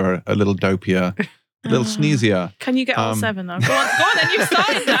grumpier, a little dopier, a little sneezier. Can you get all seven though? Go on then. You've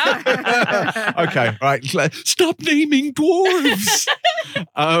started now. Okay, right. Stop naming dwarves.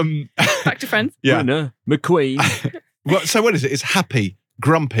 Back to Friends. Yeah. Bruna, McQueen. Well, so what is it? It's happy,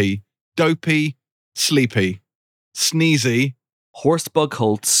 grumpy, dopey, sleepy, sneezy. Horsebug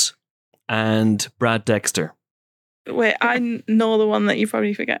Holtz, and Brad Dexter. Wait, I know the one that you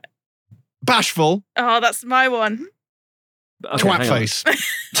probably forget. Bashful, Oh, that's my one. Okay, twat hang on. face.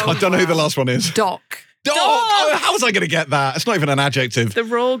 I don't know who the last one is. Doc. Oh, how was I going to get that? It's not even an adjective. The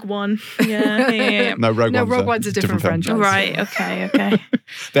Rogue one. Yeah. No, Rogue No, One's Rogue One's a different film. franchise. Right. Okay.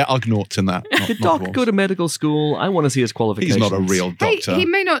 They're Ugnaughts in that. Not, Did not Doc dwarves. go to medical school? I want to see his qualifications. He's not a real Hey, doctor. he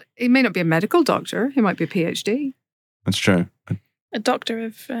may not be a medical doctor. He might be a PhD. That's true. A doctor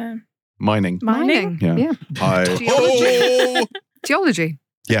of Mining. mining. Yeah. Geology. Oh! Geology.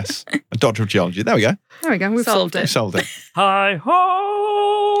 Yes, a doctor of geology. There we go. There we go. We've solved We it. solved it. Hi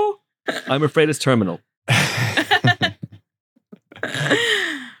ho! I'm afraid it's terminal.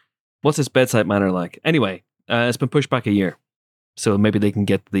 What's his bedside manner like? Anyway, it's been pushed back a year, so maybe they can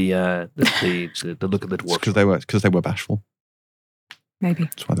get the look of the dwarf. Because they were bashful. Maybe.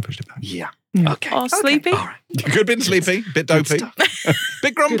 That's why they pushed it back. Yeah. Okay. Or sleepy. All right. You could have been sleepy, bit dopey,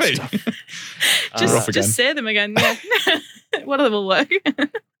 bit grumpy. Just say them again. Yeah. One of them will work.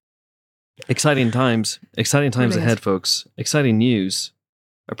 Exciting times. Exciting times Brilliant. ahead, folks. Exciting news.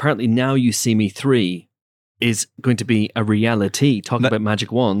 Apparently, Now You See Me 3 is going to be a reality. Talking about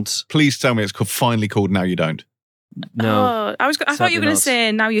magic wands. Please tell me it's finally called Now You Don't. No. Oh, I thought you were going to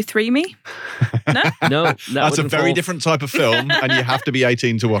say Now You Three Me. No? No. That That's would a very involve- different type of film, and you have to be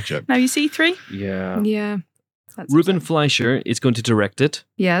 18 to watch it. Now You See Three? Yeah. Yeah. That's Ruben upsetting. Fleischer is going to direct it.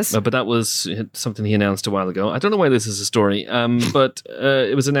 Yes. But that was something he announced a while ago. I don't know why this is a story, but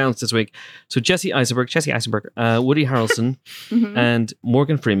it was announced this week. So Jesse Eisenberg, Woody Harrelson, Mhm. and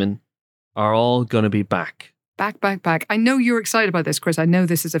Morgan Freeman are all going to be back. Back. I know you're excited about this, Chris. I know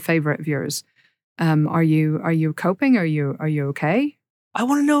this is a favorite of yours. Are you coping? Are you okay? I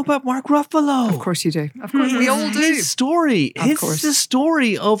want to know about Mark Ruffalo. Of course you do. Of course we all do. His story. Of His course. the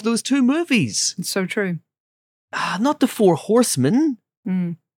story of those two movies. It's so true. Not the Four Horsemen.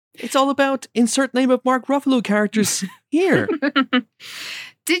 Mm. It's all about insert name of Mark Ruffalo characters here.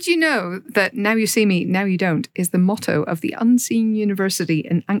 Did you know that Now You See Me, Now You Don't is the motto of the Unseen University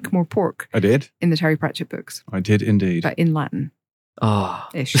in Ankh-Morpork I did. in the Terry Pratchett books, I did indeed. but in Latin Oh.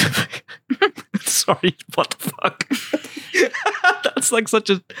 ish? Sorry, what the fuck? That's like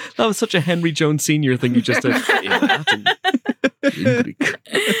that was such a Henry Jones Sr. thing you just said. In Latin. In Greek.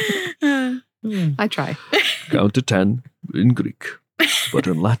 I try. Count to 10 in Greek, but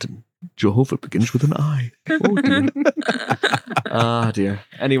in Latin, Jehovah begins with an I. Oh dear. Ah dear.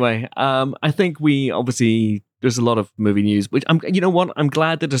 Anyway, I think there's a lot of movie news, which you know what? I'm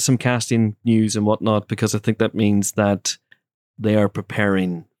glad that there's some casting news and whatnot, because I think that means that they are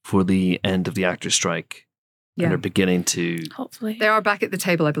preparing for the end of the actors' strike. Yeah. And they're beginning to. Hopefully. They are back at the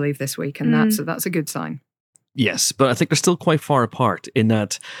table, I believe, this week, and that's a good sign. Yes, but I think they're still quite far apart in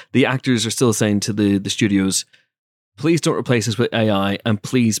that the actors are still saying to the studios, please don't replace us with AI and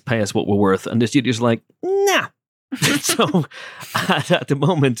please pay us what we're worth. And the studios are like, nah. So at the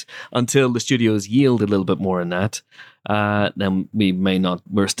moment, until the studios yield a little bit more in that, then we may not,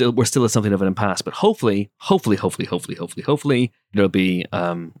 we're still at something of an impasse. But hopefully, there'll be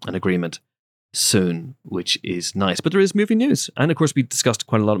an agreement soon, which is nice. But there is movie news, and of course we discussed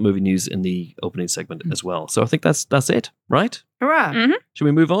quite a lot of movie news in the opening segment as well. So I think that's it, right? Hurrah! Mhm. Should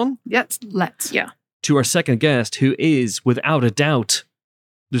we move on Yes, let's. Yeah. to our second guest, who is without a doubt,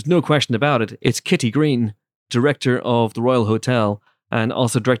 there's no question about it, it's Kitty Green, director of The Royal Hotel and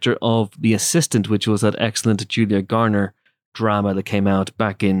also director of The Assistant, which was that excellent Julia Garner drama that came out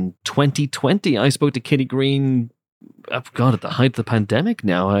back in 2020. I spoke to Kitty Green, at the height of the pandemic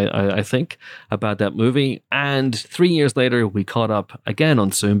now, I think, about that movie. And 3 years later, we caught up again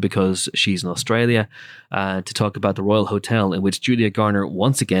on Zoom because she's in Australia to talk about The Royal Hotel, in which Julia Garner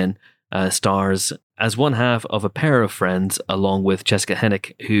once again stars as one half of a pair of friends, along with Jessica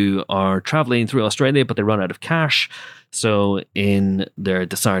Hennick, who are traveling through Australia, but they run out of cash. So in their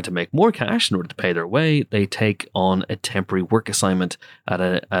desire to make more cash in order to pay their way, they take on a temporary work assignment at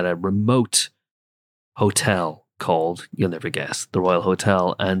a remote hotel called, you'll never guess, the Royal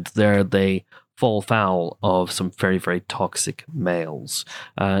Hotel. And there they fall foul of some very, very toxic males.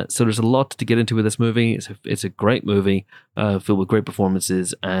 So there's a lot to get into with this movie. It's a great movie, filled with great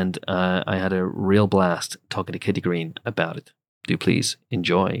performances, and I had a real blast talking to Kitty Green about it. Do please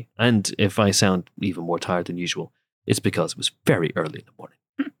enjoy. And if I sound even more tired than usual, it's because it was very early in the morning.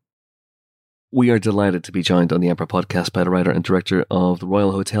 We are delighted to be joined on the Empire Podcast by the writer and director of The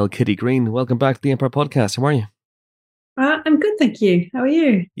Royal Hotel, Kitty Green. Welcome back to the Empire Podcast. How are you? I'm good, thank you. How are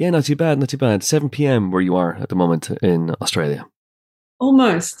you? Yeah, not too bad, not too bad. 7 p.m. where you are at the moment in Australia.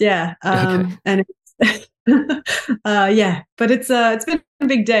 Almost, yeah. Okay. And it's, yeah, but it's been a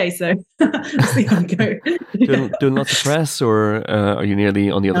big day, so we'll see how we go. Doing lots of press, or are you nearly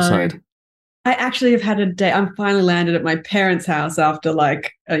on the other side? I actually have had a day. I'm finally landed at my parents' house after a lot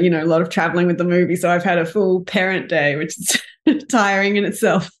of traveling with the movie. So I've had a full parent day, which is tiring in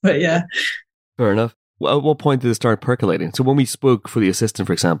itself. But yeah. Fair enough. Well, at what point did it start percolating? So when we spoke for The Assistant,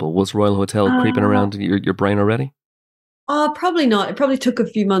 for example, was Royal Hotel creeping around in your brain already? Oh, probably not. It probably took a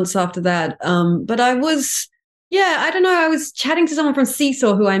few months after that. But I was, I don't know. I was chatting to someone from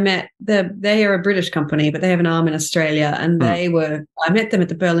Seesaw who I met. They are a British company, but they have an arm in Australia. And I met them at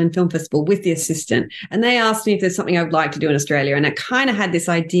the Berlin Film Festival with The Assistant. And they asked me if there's something I would like to do in Australia. And I kind of had this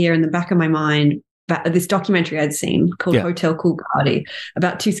idea in the back of my mind, this documentary I'd seen called Hotel Coolgardie,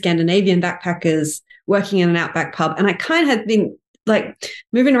 about two Scandinavian backpackers working in an outback pub. And I kind of had been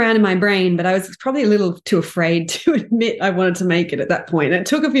moving around in my brain, but I was probably a little too afraid to admit I wanted to make it at that point. And it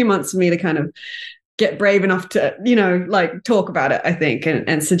took a few months for me to kind of get brave enough to, like talk about it, I think,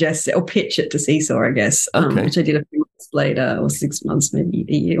 and suggest it or pitch it to Seesaw, I guess, which I did a few months later, or 6 months, maybe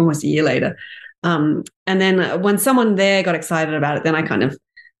a year, almost a year later. And then when someone there got excited about it, then I kind of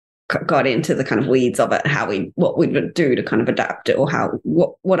got into the kind of weeds of it, what we would do to kind of adapt it, or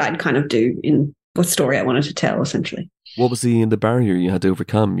what I'd kind of do in what story I wanted to tell, essentially. What was the barrier you had to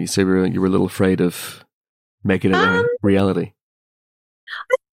overcome? You say you were a little afraid of making it a reality.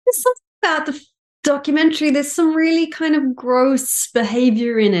 There's something about the documentary. There's some really kind of gross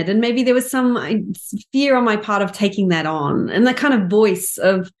behavior in it, and maybe there was some fear on my part of taking that on, and that kind of voice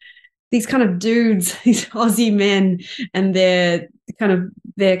of these kind of dudes, these Aussie men, and their kind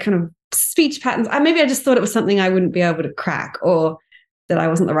of speech patterns. Maybe I just thought it was something I wouldn't be able to crack, or that I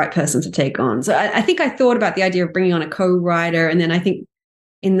wasn't the right person to take on. So I think I thought about the idea of bringing on a co-writer, and then I think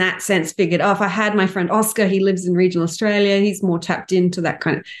in that sense figured, if I had my friend Oscar, he lives in regional Australia, he's more tapped into that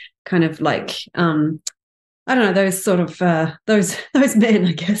kind of like I don't know, those sort of those men,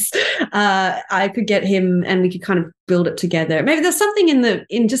 I guess. I could get him, and we could kind of build it together. Maybe there's something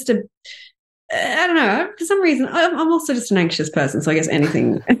in just a, I don't know, for some reason, I'm also just an anxious person. So I guess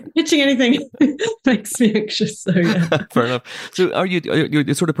pitching anything makes me anxious. So yeah. Fair enough. So are you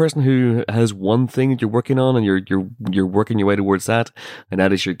the sort of person who has one thing that you're working on and you're working your way towards that, and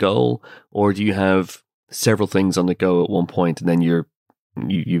that is your goal? Or do you have several things on the go at one point, and then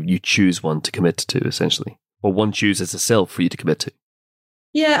you choose one to commit to, essentially? Or one chooses a self for you to commit to?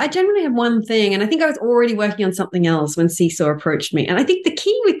 Yeah, I generally have one thing, and I think I was already working on something else when Seesaw approached me. And I think the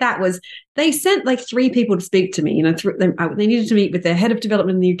key with that was they sent like 3 people to speak to me. They needed to meet with their head of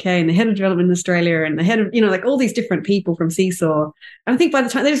development in the UK and the head of development in Australia and the head of, like all these different people from Seesaw. And I think by the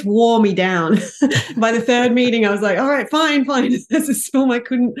time they just wore me down, by the 3rd meeting, I was like, all right, fine. This is a film I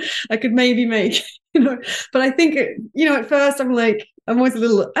could maybe make, But I think, at first I'm always a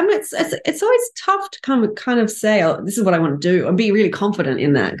little, it's always tough to kind of say, oh, this is what I want to do, and be really confident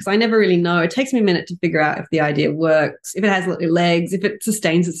in that, because I never really know. It takes me a minute to figure out if the idea works, if it has legs, if it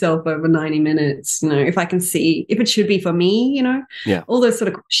sustains itself over 90 minutes, if I can see, if it should be for me, Yeah. All those sort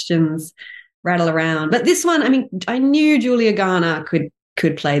of questions rattle around. But this one, I knew Julia Garner could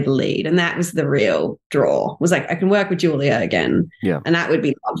play the lead, and that was the real draw. Was like, I can work with Julia again, and that would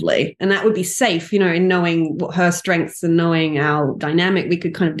be lovely, and that would be safe, in knowing what her strengths and knowing our dynamic, we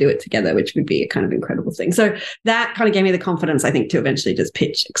could kind of do it together, which would be a kind of incredible thing. So that kind of gave me the confidence, I think, to eventually just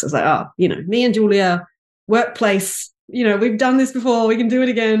pitch it, because I was like, me and Julia, workplace, we've done this before, we can do it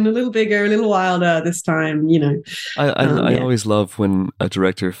again, a little bigger, a little wilder this time. I always love when a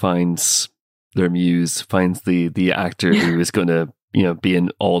director finds their muse, finds the actor who is going to be in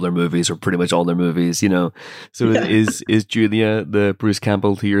all their movies, or pretty much all their movies, So is Julia the Bruce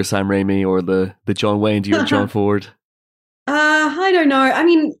Campbell to your Sam Raimi, or the John Wayne to your John Ford? I don't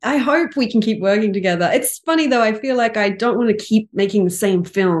know. I hope we can keep working together. It's funny though, I feel like I don't want to keep making the same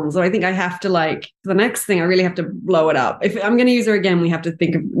films. So I think I have to the next thing, I really have to blow it up. If I'm going to use her again, we have to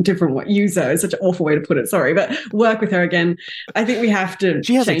think of different use her. It's such an awful way to put it. Sorry, but work with her again. I think we have to.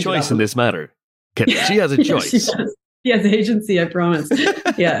 She has a choice in this matter. She has a choice. She has agency, I promise.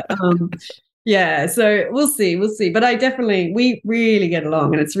 Yeah. So we'll see. But we really get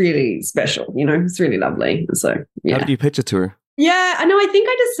along, and it's really special, it's really lovely. So yeah. How did you pitch it to her? Yeah, I know. I think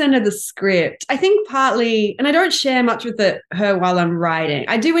I just sent her the script. I think partly, and I don't share much with her while I'm writing.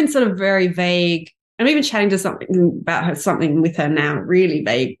 I do in sort of very vague. I'm even chatting to something with her now, really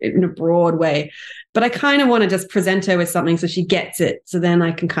vague in a broad way. But I kind of want to just present her with something so she gets it. So then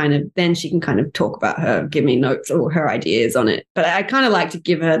she can kind of talk about give me notes or her ideas on it. But I kind of like to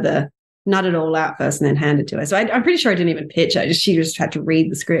give her nut it all out first and then hand it to her. So I'm pretty sure I didn't even pitch her. She just had to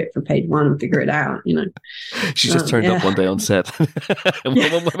read the script for page 1 and figure it out, She just turned up one day on set. What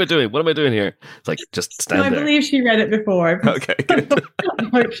am I doing? What am I doing here? It's like, just stand there. I believe she read it before. Okay. I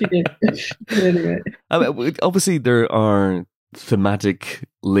hope she did. But anyway. Obviously, there are thematic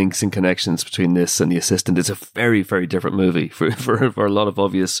links and connections between this and The Assistant. It's a very, very different movie for a lot of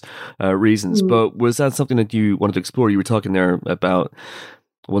obvious reasons. But was that something that you wanted to explore? You were talking there about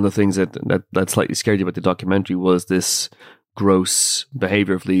one of the things that slightly scared you about the documentary was this gross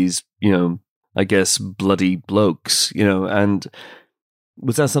behavior of these, I guess, bloody blokes, and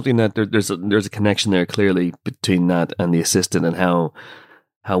was that something that there's a connection there clearly between that and The Assistant, and how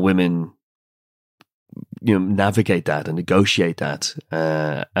women navigate that and negotiate that?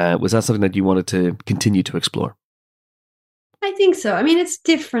 Was that something that you wanted to continue to explore? I I think so. I mean, it's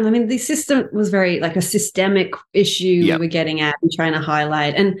different. I mean, the system was very like a systemic issue we were getting at and trying to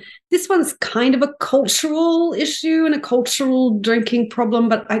highlight. And this one's kind of a cultural issue and a cultural drinking problem.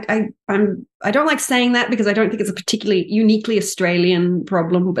 But I don't like saying that because I don't think it's a particularly uniquely Australian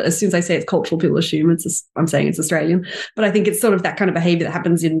problem. But as soon as I say it's cultural, people assume I'm saying it's Australian. But I think it's sort of that kind of behavior that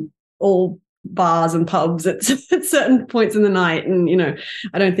happens in all bars and pubs at certain points in the night. And,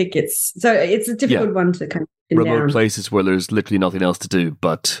 I don't think it's a difficult one to kind of remote places where there's literally nothing else to do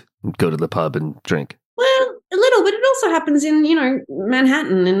but go to the pub and drink. Well, a little, but it also happens in,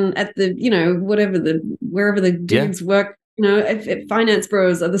 Manhattan and at the, wherever the dudes work, if finance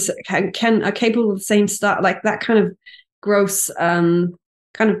bros are capable of the same stuff, like that kind of gross, kind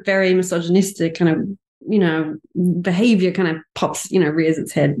of very misogynistic kind of, behavior kind of pops, rears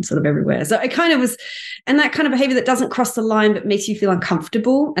its head sort of everywhere. So it kind of was, and that kind of behavior that doesn't cross the line but makes you feel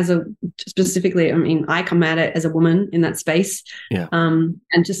uncomfortable specifically, I mean, I come at it as a woman in that space. Yeah. And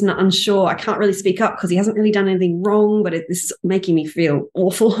just not unsure. I can't really speak up because he hasn't really done anything wrong, but this is making me feel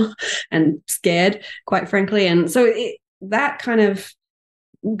awful and scared, quite frankly. And so that kind of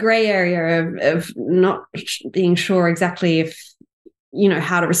gray area of not being sure exactly if,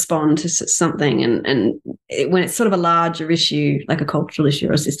 how to respond to something. And when it's sort of a larger issue, like a cultural issue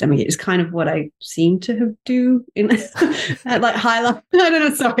or a systemic, it's kind of what I seem to have do in at like highlight. I don't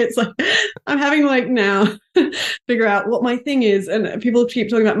know. Sorry. It's like, I'm having like now figure out what my thing is. And people keep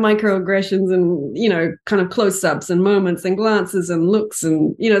talking about microaggressions and, kind of close-ups and moments and glances and looks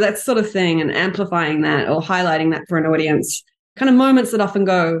and, that sort of thing, and amplifying that or highlighting that for an audience, kind of moments that often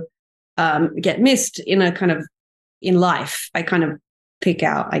get missed in life. I kind of pick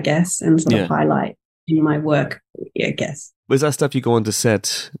out, I guess, and sort of highlight in my work, I guess. Was that stuff you go on to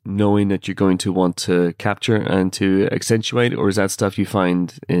set knowing that you're going to want to capture and to accentuate, or is that stuff you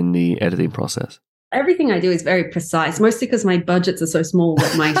find in the editing process? Everything I do is very precise, mostly because my budgets are so small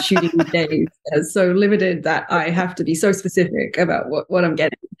that my shooting days are so limited that I have to be so specific about what I'm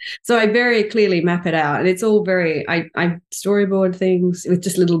getting. So I very clearly map it out, and it's all very, I storyboard things with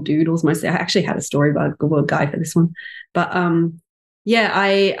just little doodles mostly. I actually had a storyboard guy for this one. But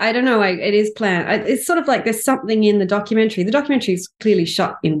I don't know. It is planned. It's sort of like there's something in the documentary. The documentary is clearly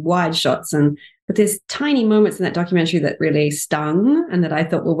shot in wide shots, but there's tiny moments in that documentary that really stung and that I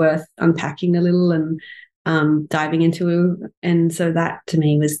thought were worth unpacking a little and diving into. And so that to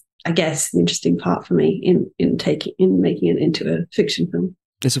me was, I guess, the interesting part for me in making it into a fiction film.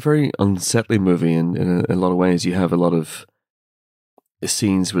 It's a very unsettling movie in a lot of ways. You have a lot of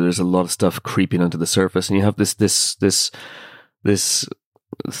scenes where there's a lot of stuff creeping onto the surface, and you have this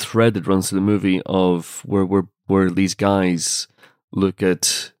thread that runs through the movie of where these guys look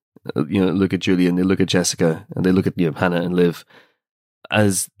at Julia and they look at Jessica and they look at Hannah and Liv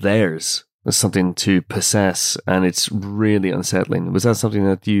as theirs, as something to possess, and it's really unsettling. Was that something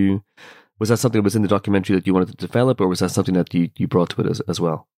that was in the documentary that you wanted to develop, or was that something that you brought to it as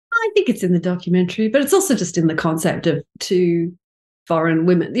well? I think it's in the documentary, but it's also just in the concept of two foreign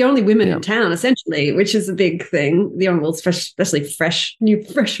women, the only women in town, essentially, which is a big thing. The only, especially fresh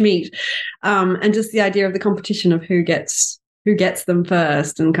meat, and just the idea of the competition of who gets them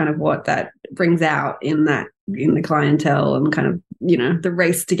first, and kind of what that brings out in the clientele, and kind of the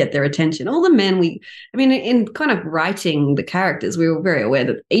race to get their attention. All the men in kind of writing the characters, we were very aware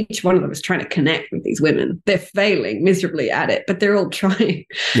that each one of them is trying to connect with these women. They're failing miserably at it, but they're all trying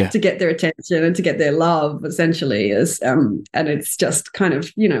to get their attention and to get their love, essentially. And it's just kind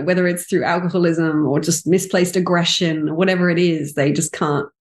of, whether it's through alcoholism or just misplaced aggression or whatever it is, they just can't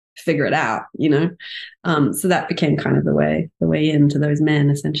figure it out, so that became kind of the way into those men,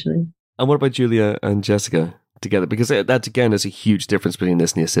 essentially. And what about Julia and Jessica together? Because that again is a huge difference between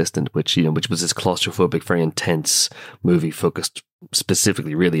this and The Assistant, which was this claustrophobic, very intense movie focused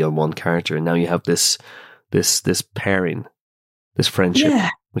specifically really on one character, and now you have this pairing, this friendship,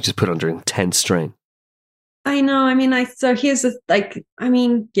 which is put under intense strain. I know. So here's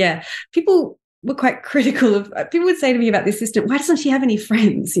people were quite critical of, people would say to me about The Assistant, why doesn't she have any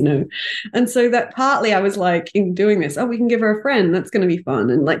friends, And so that partly I was like, in doing this, we can give her a friend, that's going to be fun.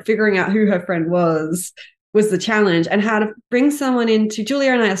 And like figuring out who her friend was the challenge, and how to bring someone into,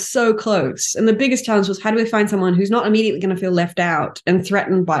 Julia and I are so close. And the biggest challenge was, how do we find someone who's not immediately going to feel left out and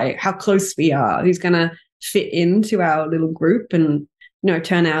threatened by how close we are, who's going to fit into our little group and,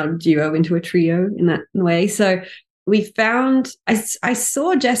 turn our duo into a trio in that way. So we found, I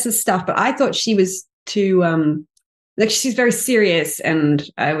saw Jess's stuff, but I thought she was too like she's very serious, and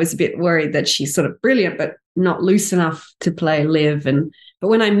I was a bit worried that she's sort of brilliant but not loose enough to play Liv. But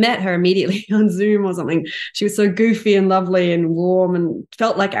when I met her immediately on Zoom or something, she was so goofy and lovely and warm and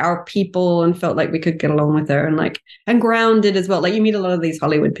felt like our people and felt like we could get along with her, and grounded as well. Like you meet a lot of these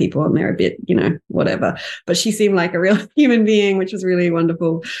Hollywood people and they're a bit, whatever, but she seemed like a real human being, which was really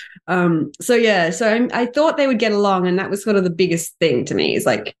wonderful. So I thought they would get along, and that was sort of the biggest thing to me, is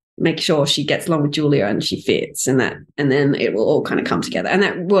like, make sure she gets along with Julia and she fits, and then it will all kind of come together. And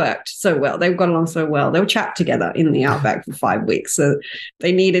that worked so well. They got along so well. They were trapped together in the outback for 5 weeks, so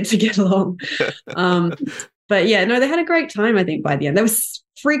they needed to get along. But yeah, no, they had a great time, I think, by the end. They were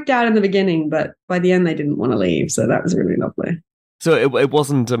freaked out in the beginning, but by the end they didn't want to leave, so that was really lovely. So it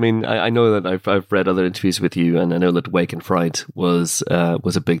wasn't. I mean, I know that I've read other interviews with you, and I know that Wake and Fright was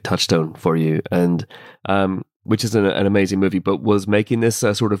a big touchstone for you, and which is an amazing movie. But was making this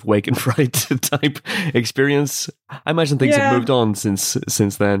a sort of Wake and Fright type experience? I imagine things have moved on since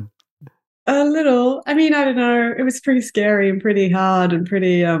then. A little. I mean, I don't know. It was pretty scary and pretty hard and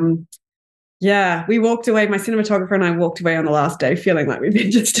pretty. Yeah, we walked away. My cinematographer and I walked away on the last day feeling like we'd been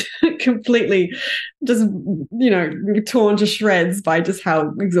just completely, torn to shreds by just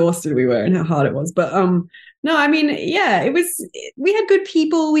how exhausted we were and how hard it was. But no, I mean, yeah, it was. We had good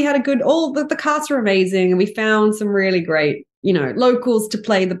people. We had all the casts were amazing, and we found some really great, locals to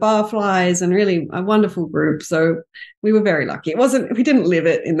play the barflies, and really a wonderful group. So we were very lucky. We didn't live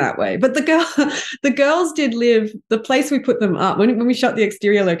it in that way, but the girls did live. The place we put them up when we shot the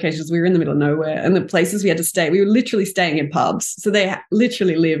exterior locations, we were in the middle of nowhere, and the places we had to stay, we were literally staying in pubs. So they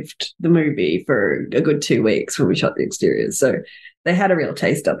literally lived the movie for a good 2 weeks when we shot the exteriors. So they had a real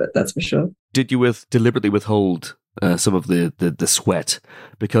taste of it, that's for sure. Did you deliberately withhold some of the sweat?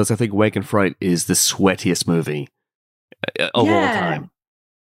 Because I think Wake and Fright is the sweatiest movie of all time.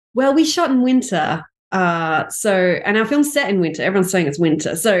 Well, we shot in winter, and our film's set in winter. Everyone's saying it's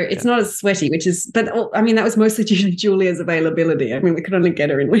winter, so it's not as sweaty. But I mean, that was mostly due to Julia's availability. I mean, we could only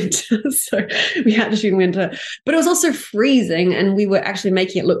get her in winter, so we had to shoot in winter. But it was also freezing, and we were actually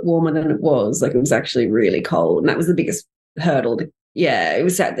making it look warmer than it was. Like it was actually really cold, and that was the biggest hurdle. It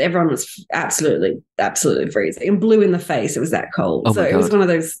was that everyone was absolutely freezing and blue in the face. It was that cold. So it was one of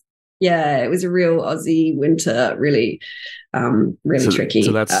those. Yeah, it was a real Aussie winter, really tricky.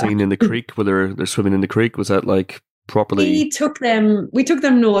 So that scene in the creek where they're swimming in the creek, was that like properly? We took them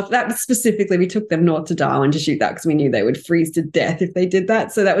north. That was specifically, we took them north to Darwin to shoot that because we knew they would freeze to death if they did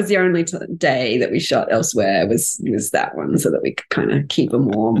that. So that was the only day that we shot elsewhere was that one, so that we could kind of keep them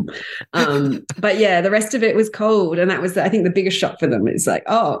warm. But yeah, the rest of it was cold, and that was, I think, the biggest shock for them. It's like,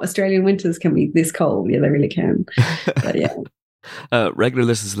 oh, Australian winters can be this cold. Yeah, they really can. But yeah. Regular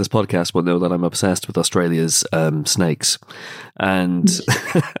listeners to this podcast will know that I'm obsessed with Australia's snakes, and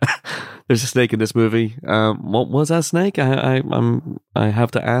there's a snake in this movie. What was that snake? I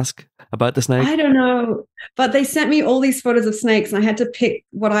have to ask about the snake. I don't know, but they sent me all these photos of snakes, and I had to pick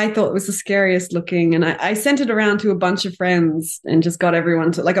what I thought was the scariest looking, and I sent it around to a bunch of friends and just got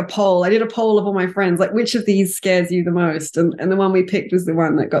everyone to, like, a poll. I did a poll of all my friends, like, which of these scares you the most, and the one we picked was the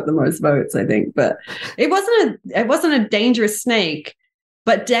one that got the most votes, I think. But it wasn't a dangerous snake.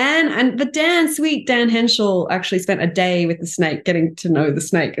 But sweet Dan Henschel actually spent a day with the snake, getting to know the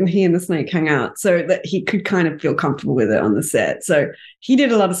snake, and he and the snake hung out so that he could kind of feel comfortable with it on the set. So he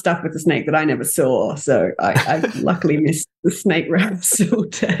did a lot of stuff with the snake that I never saw. So I luckily missed the snake rounds all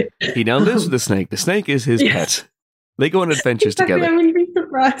day. He now lives with the snake. The snake is his pet. They go on adventures together. I wouldn't be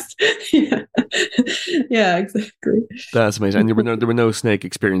surprised. Yeah, exactly. That's amazing. And there were no snake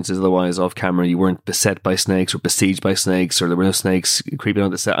experiences otherwise off camera. You weren't beset by snakes or besieged by snakes, or there were no snakes creeping on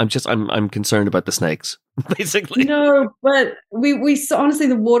the set. I'm concerned about the snakes, basically. No, but we saw, honestly,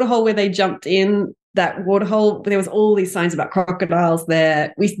 the waterhole where they jumped in. That waterhole, there was all these signs about crocodiles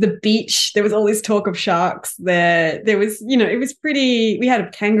there. The beach, there was all this talk of sharks there. There was, it was pretty. We had a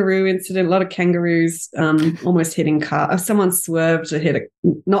kangaroo incident, a lot of kangaroos almost hitting car. Someone swerved to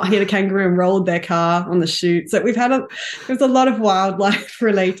not hit a kangaroo and rolled their car on the shoot. So there was a lot of wildlife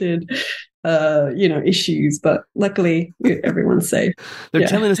related issues, but luckily everyone's safe. They're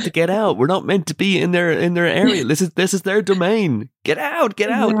telling us to get out. We're not meant to be in their area. This is their domain. Get out.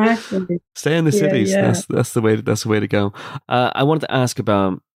 Exactly. Stay in the cities. Yeah. That's the way to go. I wanted to ask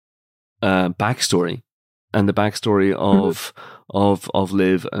about backstory, and the backstory of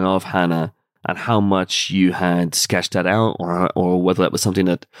Liv and of Hannah, and how much you had sketched that out, or whether that was something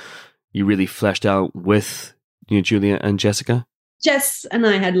that you really fleshed out with Julia and Jessica. Jess and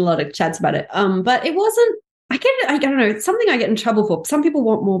I had a lot of chats about it, but it wasn't. I don't know. It's something I get in trouble for. Some people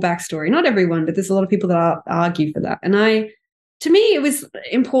want more backstory. Not everyone, but there's a lot of people that argue for that. And to me, it was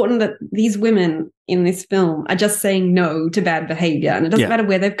important that these women in this film are just saying no to bad behavior. And it doesn't matter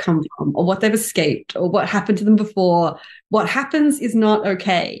where they've come from or what they've escaped or what happened to them before. What happens is not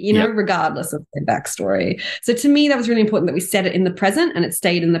okay, regardless of their backstory. So to me, that was really important that we set it in the present and it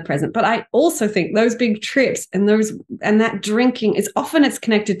stayed in the present. But I also think those big trips and that drinking is often it's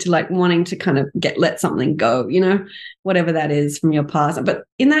connected to like wanting to kind of let something go, whatever that is from your past. But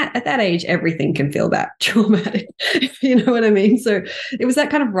at that age, everything can feel that traumatic, you know what I mean? So it was that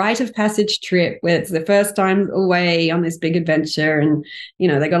kind of rite of passage trip where it's the first time away on this big adventure and,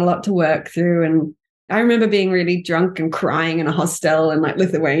 they got a lot to work through. And I remember being really drunk and crying in a hostel in like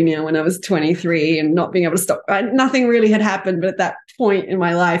Lithuania when I was 23 and not being able to stop. Nothing really had happened, but at that point in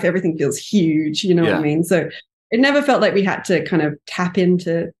my life, everything feels huge, you know what I mean? So it never felt like we had to kind of tap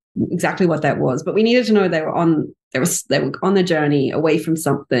into exactly what that was, but we needed to know they were on the journey away from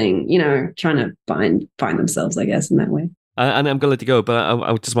something, trying to find themselves, I guess, in that way. And I'm going to let you go, but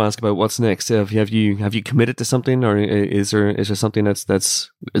I just want to ask about what's next. Have you committed to something, or is there something is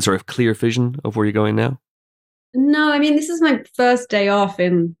there a clear vision of where you're going now? No, I mean, this is my first day off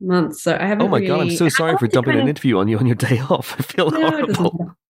in months, so I haven't. Oh my God, I'm so sorry for dumping an interview on you on your day off. I feel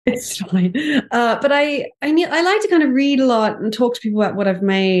horrible. It's fine. But I like to kind of read a lot and talk to people about what I've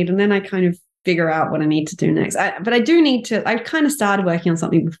made, and then I kind of figure out what I need to do next. But I do need to. I kind of started working on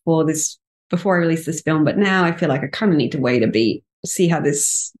something before I released this film, but now I feel like I kind of need to wait a bit, see how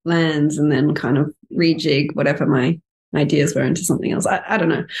this lands, and then kind of rejig whatever my ideas were into something else. I don't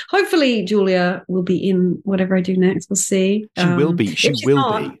know. Hopefully, Julia will be in whatever I do next. We'll see. She will be. She's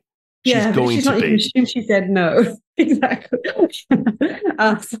going to be. She said no. Exactly.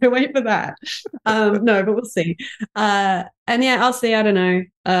 So wait for that. No, but we'll see. And yeah, I'll see. I don't know.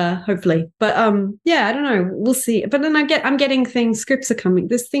 Hopefully, but yeah, I don't know. We'll see. But then I'm getting things. Scripts are coming.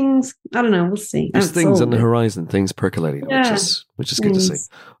 There's things. I don't know. We'll see. There's things on the horizon. Things percolating, which is good to see.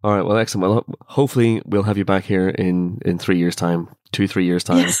 All right. Well, excellent. Well, hopefully we'll have you back here in 3 years' time, 2-3 years'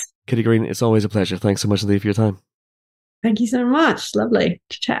 time. Yes. Kitty Green, it's always a pleasure. Thanks so much indeed for your time. Thank you so much. Lovely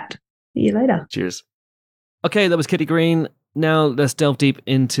to chat. See you later. Cheers. Okay, that was Kitty Green. Now let's delve deep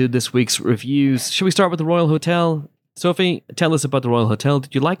into this week's reviews. Shall we start with the Royal Hotel? Sophie, tell us about the Royal Hotel.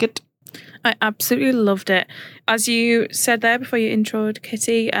 Did you like it? I absolutely loved it. As you said there before you introed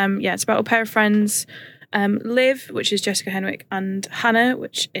Kitty, it's about a pair of friends, Liv, which is Jessica Henwick, and Hannah,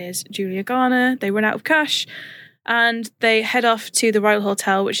 which is Julia Garner. They run out of cash and they head off to the Royal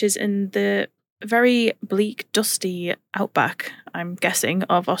Hotel, which is in the very bleak, dusty outback, I'm guessing,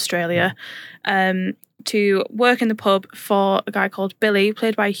 of Australia, to work in the pub for a guy called Billy,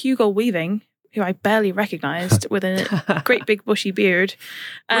 played by Hugo Weaving, who I barely recognised, with a great big bushy beard.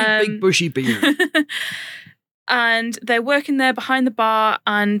 Big bushy beard. And they're working there behind the bar,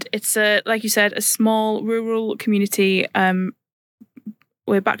 and it's like you said, a small rural community.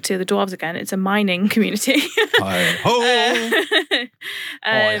 We're back to the dwarves again. It's a mining community. Hi ho!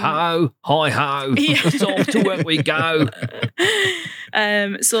 Hi ho! Hi ho! It's off to where we go.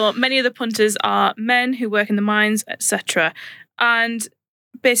 So many of the punters are men who work in the mines, etc. And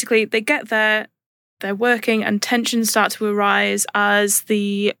basically, they get there, they're working, and tensions start to arise as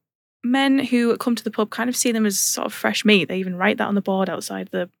the men who come to the pub kind of see them as sort of fresh meat. They even write that on the board outside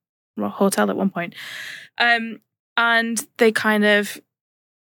the hotel at one point. And they kind of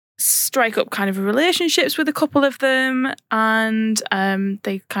strike up kind of relationships with a couple of them, and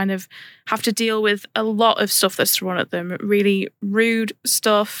they kind of have to deal with a lot of stuff that's thrown at them. Really rude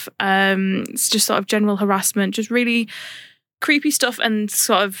stuff. It's just sort of general harassment, just really creepy stuff and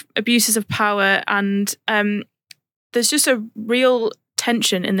sort of abuses of power. And there's just a real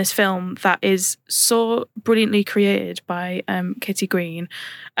tension in this film that is so brilliantly created by Kitty Green.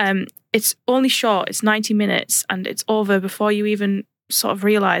 It's only short, it's 90 minutes, and it's over before you even sort of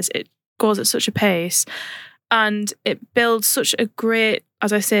realise it goes at such a pace, and it builds such a great,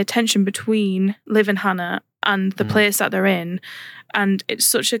 as I say, tension between Liv and Hannah and the place that they're in, and it's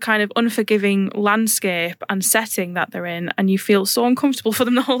such a kind of unforgiving landscape and setting that they're in, and you feel so uncomfortable for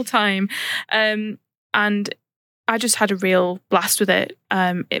them the whole time, and I just had a real blast with it.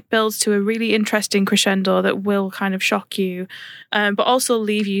 It builds to a really interesting crescendo that will kind of shock you, but also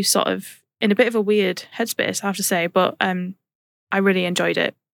leave you sort of in a bit of a weird headspace, I have to say, but I really enjoyed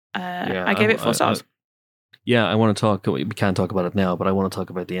it. I gave it 4 stars. I want to talk. We can't talk about it now, but I want to talk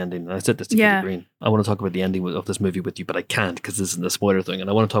about the ending. And I said this to Kitty Green. I want to talk about the ending of this movie with you, but I can't because this isn't a spoiler thing. And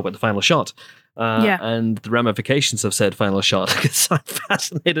I want to talk about the final shot and the ramifications of said final shot because I'm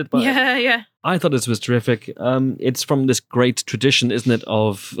fascinated by it. I thought this was terrific. It's from this great tradition, isn't it,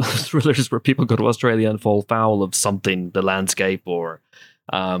 of thrillers where people go to Australia and fall foul of something, the landscape or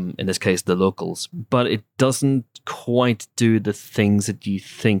in this case, the locals. But it doesn't quite do the things that you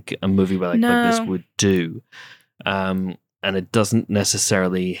think a movie like this would do. And it doesn't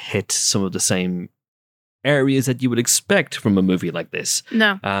necessarily hit some of the same areas that you would expect from a movie like this.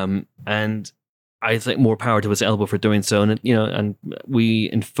 No. And I think more power to its elbow for doing so. And, and we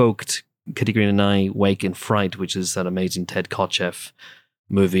invoked, Kitty Green and I, Wake in Fright, which is that amazing Ted Kotcheff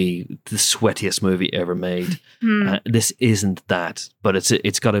movie, the sweatiest movie ever made. This isn't that, but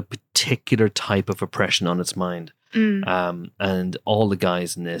it's got a particular type of oppression on its mind. And all the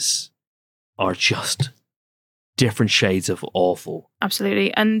guys in this are just different shades of awful.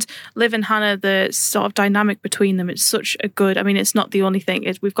 Absolutely. And Liv and Hannah, the sort of dynamic between them, it's such a good, I mean, it's not the only thing.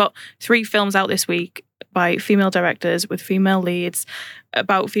 We've got 3 films out this week by female directors with female leads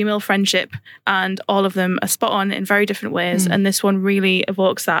about female friendship, and all of them are spot on in very different ways. And this one really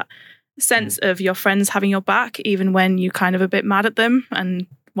evokes that sense of your friends having your back, even when you're kind of a bit mad at them, and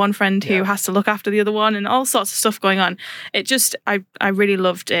one friend who has to look after the other one, and all sorts of stuff going on. It just, I really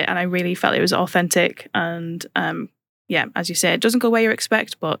loved it, and I really felt it was authentic. And as you say, it doesn't go where you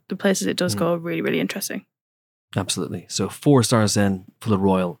expect, but the places it does go are really, really interesting. Absolutely. So 4 stars then for the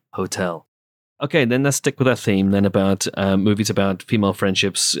Royal Hotel. Okay, then let's stick with that theme then about movies about female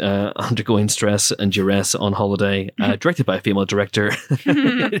friendships undergoing stress and duress on holiday, directed by a female director.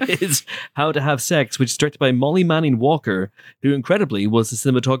 It is How to Have Sex, which is directed by Molly Manning Walker, who incredibly was the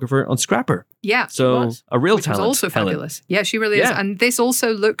cinematographer on Scrapper. Yeah, so a real which talent. Was also Helen. fabulous. Yeah, she really is. And this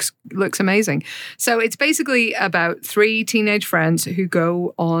also looks amazing. So it's basically about 3 teenage friends who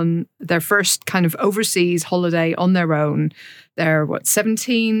go on their first kind of overseas holiday on their own. They're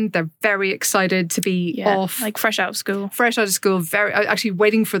 17. They're very excited to be off, like fresh out of school. Very actually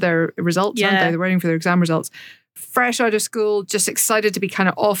waiting for their results. Aren't they? They're waiting for their exam results. Fresh out of school, just excited to be kind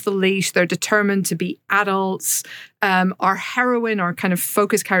of off the leash. They're determined to be adults. Our heroine, our kind of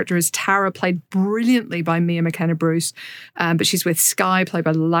focus character, is Tara, played brilliantly by Mia McKenna Bruce. But she's with Sky, played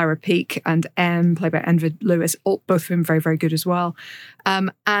by Lyra Peake, and M, played by Envid Lewis. Both of them very, very good as well.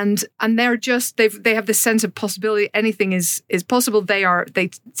 And they're just they have this sense of possibility. Anything is possible. They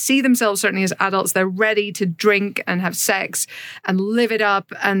see themselves certainly as adults. They're ready to drink and have sex and live it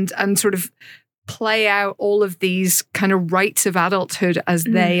up and sort of play out all of these kind of rites of adulthood as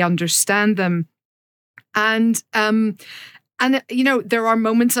they understand them. And there are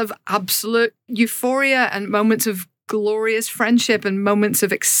moments of absolute euphoria and moments of glorious friendship and moments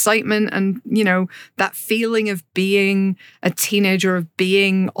of excitement and, that feeling of being a teenager, of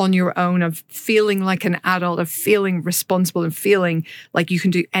being on your own, of feeling like an adult, of feeling responsible and feeling like you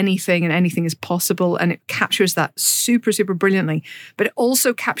can do anything and anything is possible. And it captures that super, super brilliantly. But it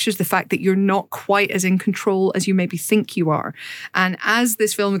also captures the fact that you're not quite as in control as you maybe think you are. And as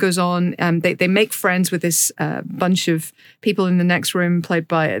this film goes on, they make friends with this bunch of people in the next room played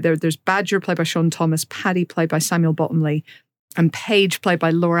by, there's Badger played by Sean Thomas, Paddy played by Samuel Bottomley, and Paige played by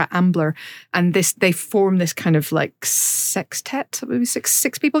Laura Ambler. And they form this kind of like sextet, maybe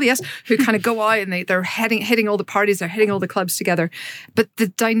six people, yes, who kind of go out and they're hitting all the parties, they're hitting all the clubs together. But the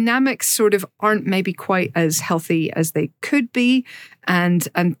dynamics sort of aren't maybe quite as healthy as they could be. And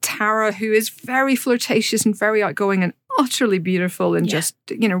Tara, who is very flirtatious and very outgoing and utterly beautiful and just,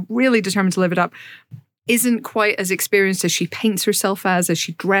 really determined to live it up, isn't quite as experienced as she paints herself as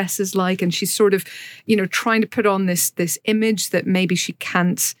she dresses like, and she's sort of, trying to put on this image that maybe she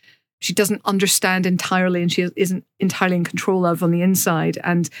doesn't understand entirely and she isn't entirely in control of on the inside.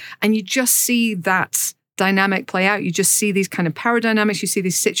 And you just see that dynamic play out. You just see these kind of power dynamics. You see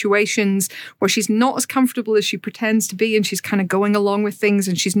these situations where she's not as comfortable as she pretends to be, and she's kind of going along with things,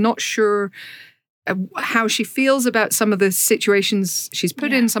 and she's not sure how she feels about some of the situations she's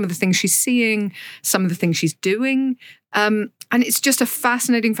put in, some of the things she's seeing, some of the things she's doing. And it's just a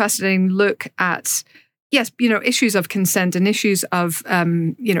fascinating look at, issues of consent and issues of,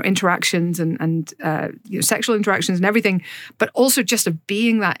 interactions and sexual interactions and everything, but also just of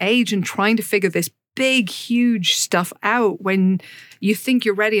being that age and trying to figure this big, huge stuff out when you think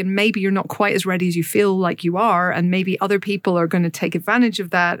you're ready and maybe you're not quite as ready as you feel like you are, and maybe other people are going to take advantage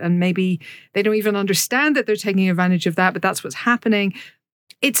of that, and maybe they don't even understand that they're taking advantage of that, but that's what's happening.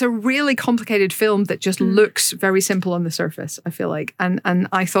 It's a really complicated film that just looks very simple on the surface, I feel like. And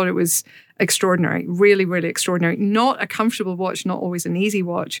I thought it was extraordinary, really, really extraordinary. Not a comfortable watch, not always an easy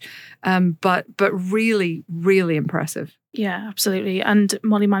watch, but really, really impressive. Yeah, absolutely. And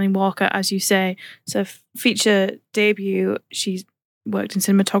Molly Manning Walker, as you say, so feature debut, she's worked in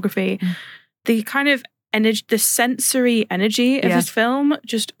cinematography. The kind of energy, the sensory energy of this film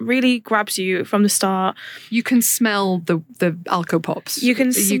just really grabs you from the start. You can smell the Alco Pops. You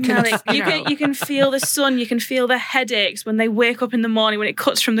can smell it. You can feel the sun. You can feel the headaches when they wake up in the morning, when it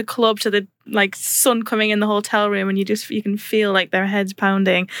cuts from the club to the like sun coming in the hotel room, and you can feel like their heads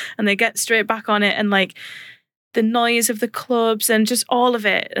pounding, and they get straight back on it, and like the noise of the clubs and just all of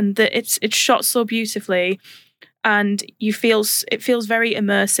it, and it's shot so beautifully. And it feels very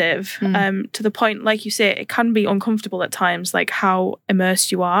immersive, to the point, like you say, it can be uncomfortable at times, like how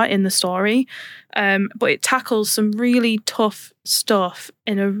immersed you are in the story. But it tackles some really tough stuff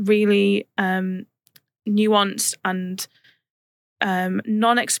in a really nuanced and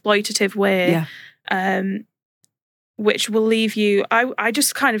non-exploitative way, which will leave you. I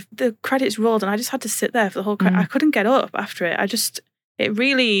just kind of, the credits rolled, and I just had to sit there for the whole credit. I couldn't get up after it. It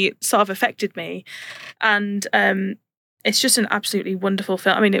really sort of affected me. And it's just an absolutely wonderful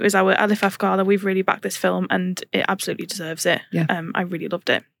film. I mean, it was our Alif Afghala. We've really backed this film, and it absolutely deserves it. Yeah. I really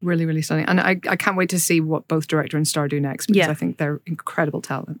loved it. Really, really stunning. And I can't wait to see what both director and star do next, because I think they're incredible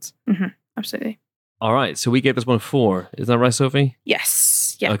talents. Mm-hmm. Absolutely. All right, so we gave this one 4. Is that right, Sophie?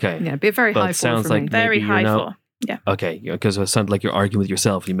 Yes. Yeah. Okay. Yeah, be a very high 4 sounds for like me. Very high 4. Yeah. Okay, because it sounds like you're arguing with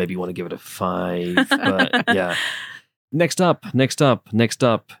yourself. You maybe want to give it a 5, but yeah. Next up.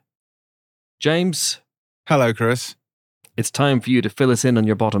 James. Hello, Chris. It's time for you to fill us in on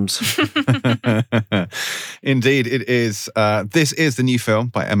your bottoms. Indeed, it is. This is the new film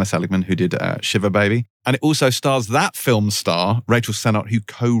by Emma Seligman, who did Shiver Baby. And it also stars that film star, Rachel Sennott, who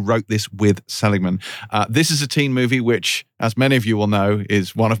co-wrote this with Seligman. This is a teen movie, which, as many of you will know,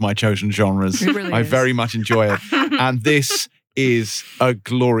 is one of my chosen genres. It really I is. very much enjoy it. And this is a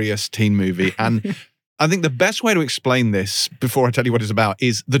glorious teen movie. And I think the best way to explain this, before I tell you what it's about,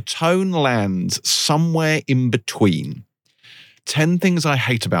 is the tone lands somewhere in between 10 Things I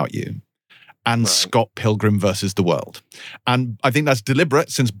Hate About You and Scott Pilgrim versus the World. And I think that's deliberate,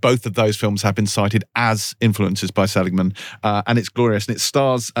 since both of those films have been cited as influences by Seligman. And it's glorious. And it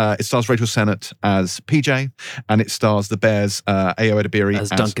stars Rachel Sennott as PJ, and it stars the Bears, Ayo Edebiri as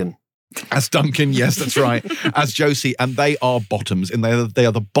Duncan. As Duncan, yes, that's right. As Josie, and they are bottoms, and they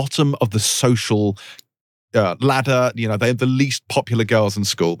are the bottom of the social ladder. You know, they're the least popular girls in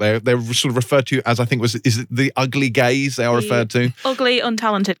school. They're sort of referred to as, I think, is it the ugly gays they are referred to? Ugly,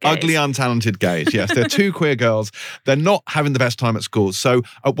 untalented gays. Ugly, untalented gays, yes. They're 2 queer girls. They're not having the best time at school. So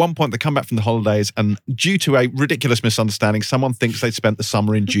at one point, they come back from the holidays, and due to a ridiculous misunderstanding, someone thinks they spent the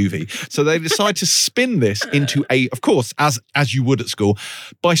summer in juvie. So they decide to spin this into of course, as you would at school,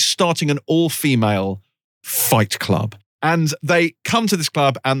 by starting an all-female fight club. And they come to this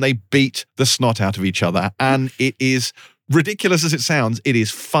club and they beat the snot out of each other. And it is, ridiculous as it sounds, it is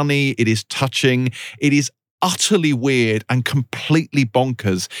funny, it is touching, it is utterly weird and completely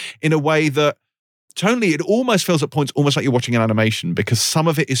bonkers in a way that, tonally, it almost feels at points almost like you're watching an animation, because some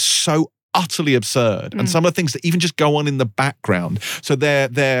of it is so utterly absurd, and some of the things that even just go on in the background. So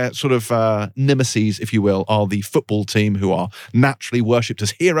their sort of nemesis, if you will, are the football team, who are naturally worshipped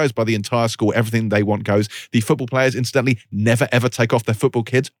as heroes by the entire school. Everything they want goes. The football players, incidentally, never ever take off their football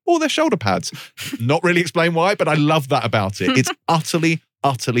kids or their shoulder pads. Not really explain why, but I love that about it. It's utterly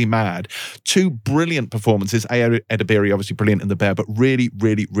mad. 2 brilliant performances. Ayo Edebiri, obviously brilliant in The Bear, but really,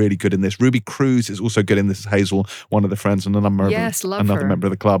 really, really good in this. Ruby Cruz is also good in this as Hazel, one of the friends, and another member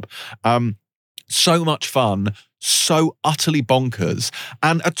of the club. So much fun, so utterly bonkers,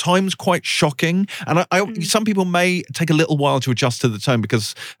 and at times quite shocking. And some people may take a little while to adjust to the tone,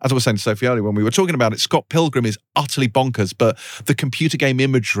 because, as I was saying to Sophie earlier when we were talking about it, Scott Pilgrim is utterly bonkers, but the computer game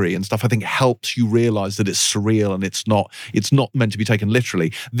imagery and stuff, I think, helps you realise that it's surreal and it's not meant to be taken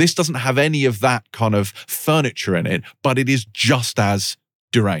literally. This doesn't have any of that kind of furniture in it, but it is just as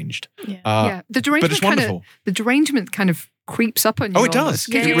deranged. The derangement, but it's wonderful. The derangement kind of creeps up on you. Oh, it does.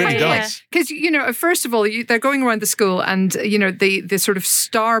 It really does. Because, first of all, they're going around the school, and, the sort of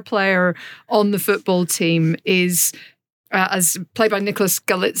star player on the football team is, as played by Nicholas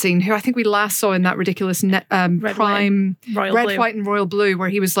Galitzine, who I think we last saw in that ridiculous Red, White and Royal Blue, where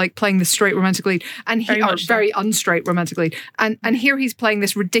he was like playing the straight romantic lead, and very unstraight romantic lead. And here he's playing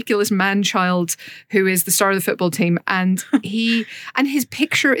this ridiculous man-child who is the star of the football team, and his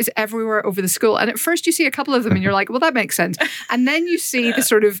picture is everywhere over the school. And at first you see a couple of them and you're like, well, that makes sense. And then you see the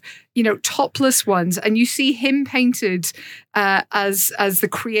sort of, topless ones, and you see him painted as the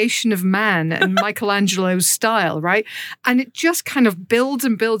creation of man and Michelangelo's style, right? And it just kind of builds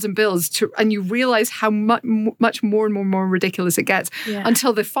and builds and builds and you realize how much more and more ridiculous it gets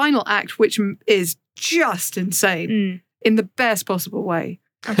until the final act, which is just insane in the best possible way.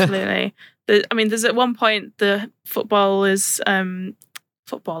 Absolutely. There's at one point the footballers.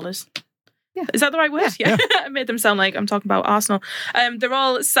 Is that the right word? Yeah. I made them sound like I'm talking about Arsenal. They're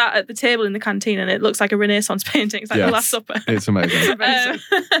all sat at the table in the canteen and it looks like a Renaissance painting. It's like the Last Supper. It's amazing.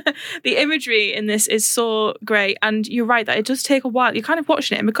 The imagery in this is so great. And you're right that it does take a while. You're kind of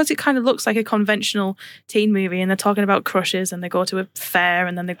watching it, and because it kind of looks like a conventional teen movie and they're talking about crushes and they go to a fair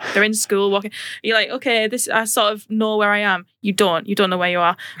and then they're in school walking, you're like, okay, I sort of know where I am. You don't know where you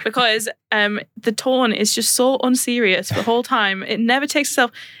are, because the tone is just so unserious the whole time. It never takes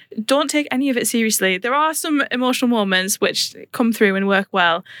itself. Don't take any of it seriously. There are some emotional moments which come through and work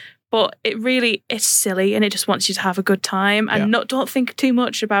well, but it's silly and it just wants you to have a good time and don't think too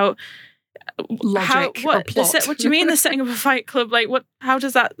much about logic or plot. What do you mean they're setting up a fight club? Like, how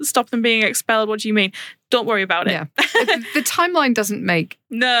does that stop them being expelled? What do you mean? Don't worry about it. Yeah. The timeline doesn't make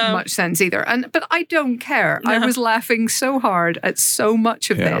much sense either. But I don't care. No. I was laughing so hard at so much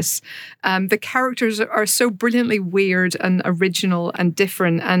of this. The characters are so brilliantly weird and original and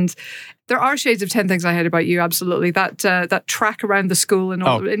different. And there are shades of 10 Things I Hate About You, absolutely. That track around the school and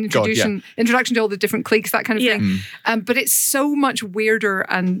all introduction to all the different cliques, that kind of thing. But it's so much weirder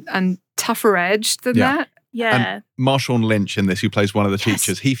and tougher edged than that. Yeah. And Marshawn Lynch in this, who plays one of the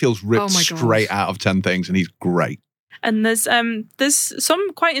teachers, he feels ripped straight out of 10 Things, and he's great. And there's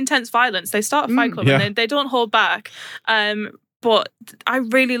some quite intense violence. They start a fight club and they don't hold back. But I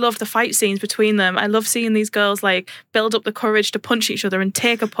really love the fight scenes between them. I love seeing these girls like build up the courage to punch each other and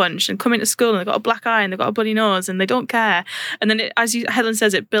take a punch and come into school and they've got a black eye and they've got a bloody nose and they don't care. And then, Helen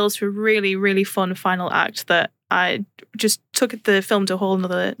says, it builds to a really, really fun final act that I just took the film to a whole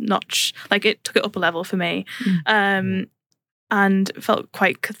nother notch. Like, it took it up a level for me. And felt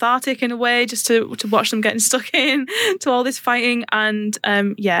quite cathartic in a way, just to watch them getting stuck in to all this fighting. And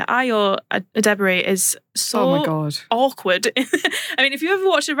Ayo Adebere is so awkward. I mean, if you ever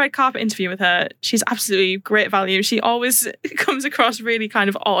watched a red carpet interview with her, she's absolutely great value. She always comes across really kind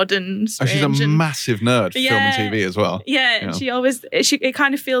of odd and strange. She's a massive nerd for film and TV as well. Yeah, it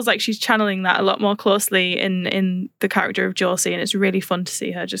kind of feels like she's channeling that a lot more closely in the character of Josie, and it's really fun to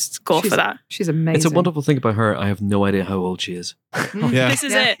see her just go for that. She's amazing. It's a wonderful thing about her. I have no idea how old she is. This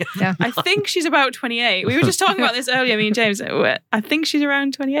is it. Yeah. I think she's about 28. We were just talking about this earlier, me and James. I think she's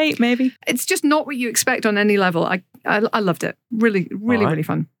around 28, maybe. It's just not what you expect on any level. I loved it. Really, really, really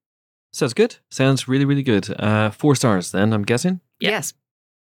fun. Sounds good. Sounds really, really good. 4 stars then, I'm guessing? Yes.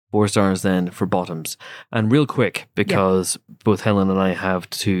 4 stars then for Bottoms. And real quick, because both Helen and I have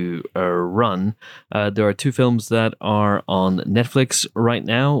to run, there are 2 films that are on Netflix right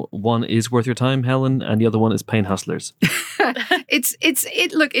now. One is Worth Your Time, Helen, and the other one is Pain Hustlers.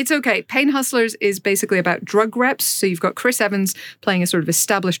 It's okay. Pain Hustlers is basically about drug reps. So you've got Chris Evans playing a sort of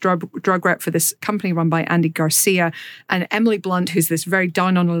established drug rep for this company run by Andy Garcia, and Emily Blunt, who's this very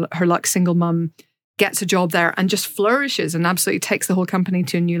down on her luck single mum, gets a job there and just flourishes and absolutely takes the whole company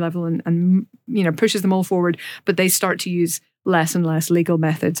to a new level and pushes them all forward. But they start to use less and less legal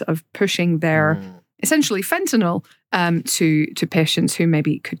methods of pushing their essentially fentanyl to patients who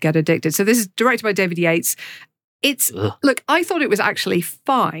maybe could get addicted. So this is directed by David Yates. Look, I thought it was actually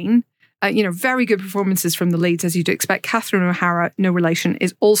fine. Very good performances from the leads, as you'd expect. Catherine O'Hara, no relation,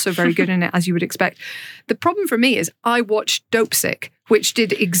 is also very good in it, as you would expect. The problem for me is I watched Dopesick, which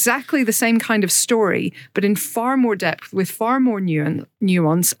did exactly the same kind of story, but in far more depth, with far more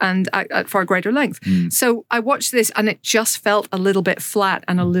nuance and at far greater length. So I watched this and it just felt a little bit flat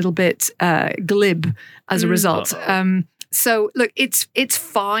and a little bit glib as a result. So look, it's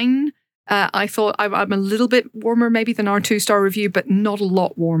fine. I thought I'm a little bit warmer maybe than our 2-star review, but not a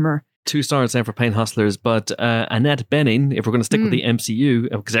lot warmer. 2 stars then for Pain Hustlers, but Annette Bening, if we're going to stick with the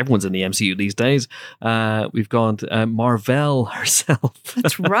MCU, because everyone's in the MCU these days, we've gone to Marvel herself.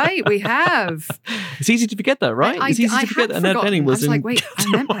 That's right, we have. It's easy to forget that, right? It's easy to forget Annette Bening was in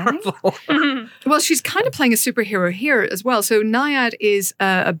Annette Bening? Well, she's kind of playing a superhero here as well. So Naiad is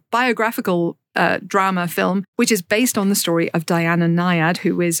a biographical drama film, which is based on the story of Diana Naiad,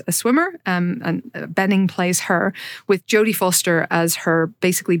 who is a swimmer, and Bening plays her, with Jodie Foster as her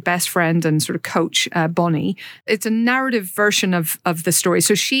basically best friend and sort of coach, Bonnie. It's a narrative version of the story.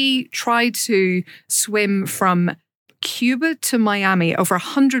 So she tried to swim from Cuba to Miami, over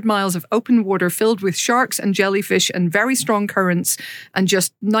 100 miles of open water filled with sharks and jellyfish and very strong currents and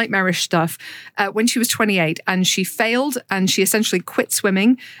just nightmarish stuff when she was 28. And she failed and she essentially quit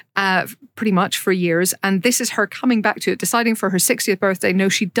swimming pretty much for years. And this is her coming back to it, deciding for her 60th birthday, no,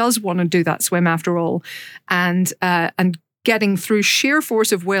 she does want to do that swim after all. And getting through sheer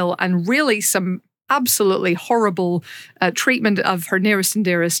force of will and really some absolutely horrible treatment of her nearest and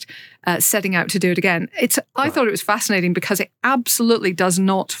dearest, setting out to do it again. I thought it was fascinating because it absolutely does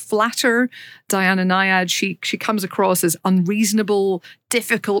not flatter Diana Nyad. She comes across as unreasonable,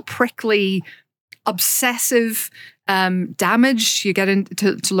 difficult, prickly, obsessive, damaged. You get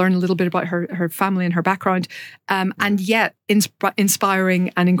to learn a little bit about her family and her background, and yet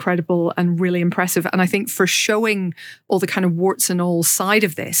inspiring and incredible and really impressive. And I think for showing all the kind of warts and all side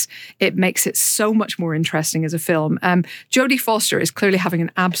of this, it makes it so much more interesting as a film. Jodie Foster is clearly having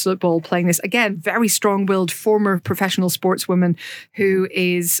an absolute ball playing this. Again, very strong-willed former professional sportswoman who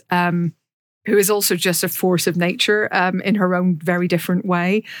is also just a force of nature in her own very different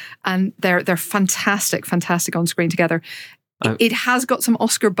way. And they're fantastic on screen together. It has got some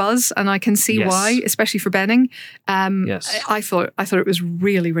Oscar buzz, and I can see why, especially for Benning. Yes. I thought it was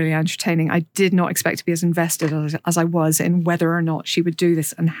really, really entertaining. I did not expect to be as invested as I was in whether or not she would do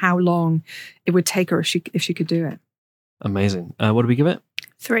this and how long it would take her if she could do it. Amazing. What do we give it?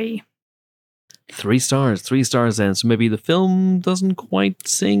 3. 3 stars. 3 stars then. So maybe the film doesn't quite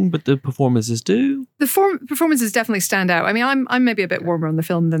sing, but the performances do. The performances definitely stand out. I mean, I'm maybe a bit warmer on the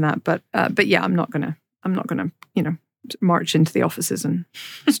film than that, but yeah, I'm not gonna march into the offices and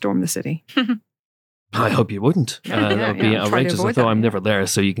storm the city. I hope you wouldn't. That would be outrageous. Although I'm never there,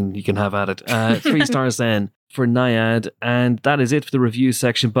 so you can have at it. 3 stars then for Nyad, and that is it for the review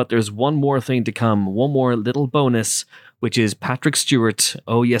section. But there's one more thing to come, one more little bonus, which is Patrick Stewart.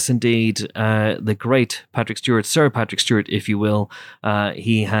 Oh, yes, indeed. The great Patrick Stewart, Sir Patrick Stewart, if you will.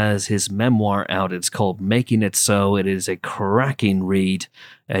 He has his memoir out. It's called Making It So. It is a cracking read.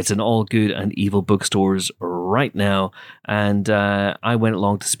 It's in all good and evil bookstores right now. And I went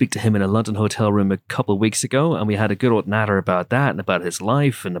along to speak to him in a London hotel room a couple of weeks ago, and we had a good old natter about that and about his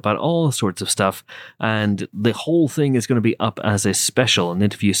life and about all sorts of stuff. And the whole thing is going to be up as a special, an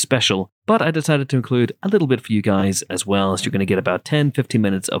interview special. But I decided to include a little bit for you guys as well. So you're going to get about 10-15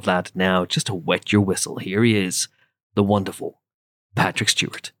 minutes of that now, just to wet your whistle. Here he is, the wonderful Patrick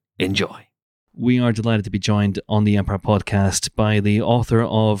Stewart. Enjoy. We are delighted to be joined on the Empire Podcast by the author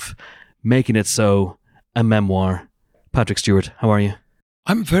of Making It So, a memoir. Patrick Stewart, how are you?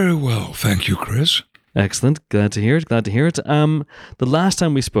 I'm very well, thank you, Chris. Excellent. Glad to hear it. The last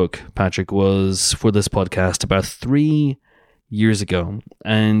time we spoke, Patrick, was for this podcast about 3 years ago,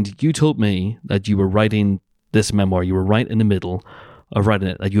 and you told me that you were writing this memoir. You were right in the middle of writing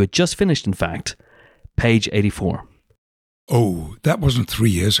it. That you had just finished, in fact, page 84. Oh, that wasn't 3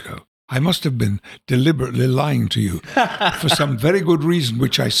 years ago. I must have been deliberately lying to you for some very good reason,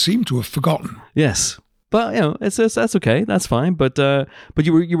 which I seem to have forgotten. Yes, but that's okay. That's fine. But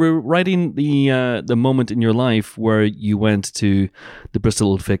you were writing the moment in your life where you went to the Bristol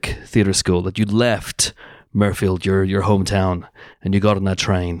Old Vic Theatre School, that you left Mirfield, your hometown, and you got on that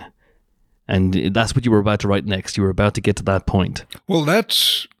train, and that's what you were about to write next. You were about to get to that point. Well,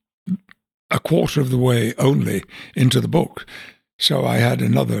 that's a quarter of the way only into the book. So I had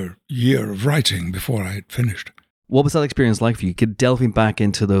another year of writing before I had finished. What was that experience like for you? Delving back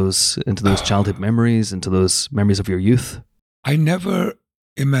into those childhood memories, into those memories of your youth? I never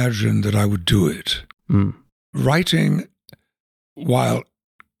imagined that I would do it. Writing, while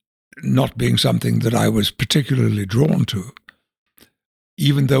not being something that I was particularly drawn to,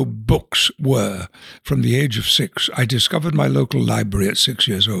 even though books were, from the age of 6, I discovered my local library at 6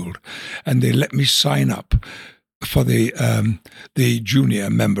 years old, and they let me sign up for the junior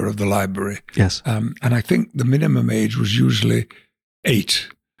member of the library. Yes. And I think the minimum age was usually 8,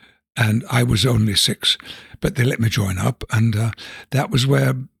 and I was only 6. But they let me join up, and that was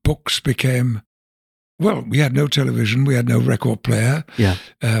where books became... Well, we had no television, we had no record player. Yeah.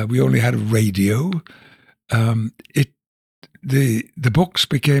 We only had a radio. The books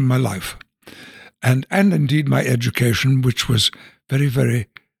became my life, and indeed my education, which was very, very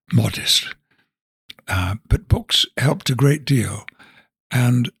modest. But books helped a great deal.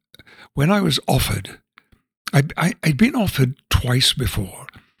 And when I was offered, I'd been offered twice before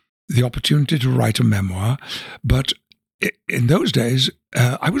the opportunity to write a memoir, but in those days,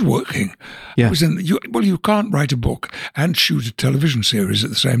 I was working. Yeah. I was you can't write a book and shoot a television series at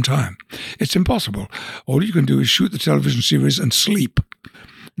the same time. It's impossible. All you can do is shoot the television series and sleep.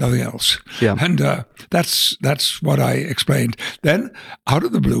 Nothing else. Yeah. And that's what I explained. Then, out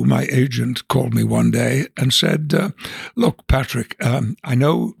of the blue, my agent called me one day and said, look, Patrick, I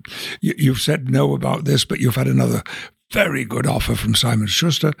know you've said no about this, but you've had another very good offer from Simon &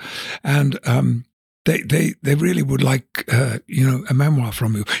 Schuster, and they really would like, a memoir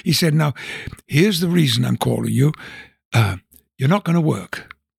from you. He said, now, here's the reason I'm calling you. You're not going to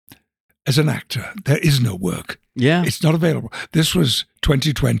work. as an actor. There is no work. Yeah. It's not available. This was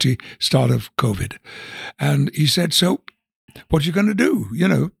 2020, start of COVID. And he said, so what are you going to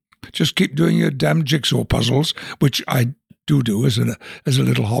do? Just keep doing your damn jigsaw puzzles, which I do as a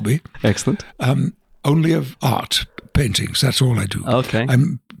little hobby. Excellent. Only of art, paintings. That's all I do. Okay.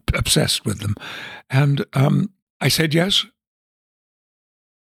 I'm obsessed with them. And I said yes.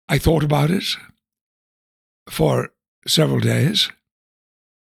 I thought about it for several days.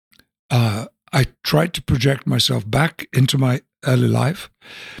 I tried to project myself back into my early life.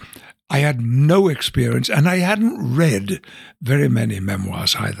 I had no experience, and I hadn't read very many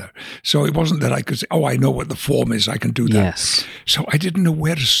memoirs either. So it wasn't that I could say, I know what the form is, I can do that. Yes. So I didn't know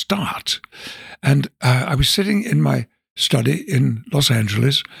where to start. And I was sitting in my study in Los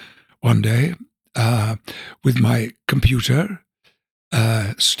Angeles one day with my computer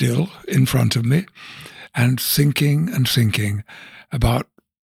still in front of me, and thinking about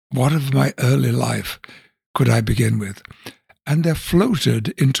what of my early life could I begin with. And there floated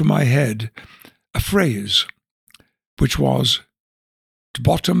into my head a phrase, which was, "to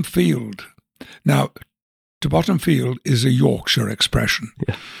bottom field." Now, "to bottom field" is a Yorkshire expression.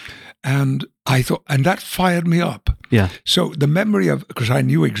 Yeah. And I thought, and that fired me up. Yeah. So the memory of, because I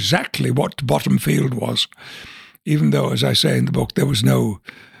knew exactly what to bottom field was, even though, as I say in the book, there was no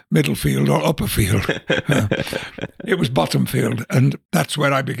middle field or upper field. It was bottom field, and that's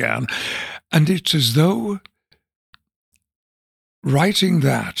where I began. And it's as though writing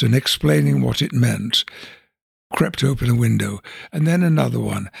that and explaining what it meant crept open a window, and then another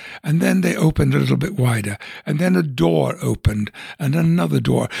one, and then they opened a little bit wider, and then a door opened, and another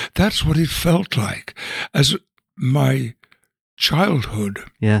door. That's what it felt like, as my childhood,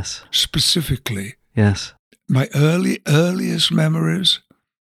 Yes. specifically, Yes. my earliest memories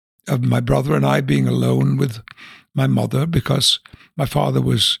of my brother and I being alone with my mother because my father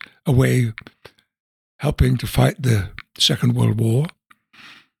was away helping to fight the Second World War.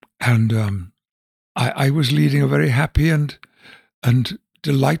 And I was leading a very happy and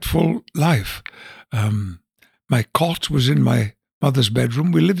delightful life. My cot was in my mother's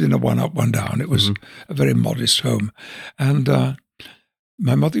bedroom. We lived in a one up, one down. It was a very modest home. And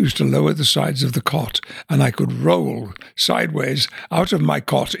my mother used to lower the sides of the cot, and I could roll sideways out of my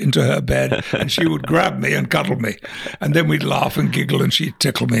cot into her bed, and she would grab me and cuddle me. And then we'd laugh and giggle, and she'd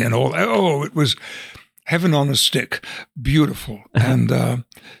tickle me and all. Oh, it was heaven on a stick. Beautiful.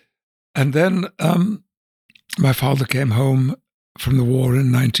 And then my father came home from the war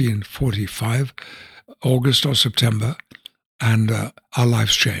in 1945, August or September, and our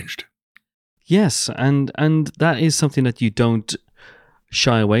lives changed. Yes, and that is something that you don't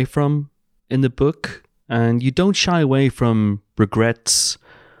shy away from in the book, and you don't shy away from regrets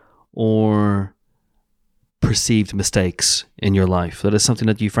or perceived mistakes in your life. That is something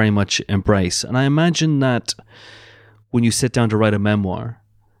that you very much embrace. And I imagine that when you sit down to write a memoir,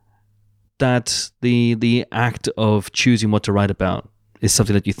 that the act of choosing what to write about is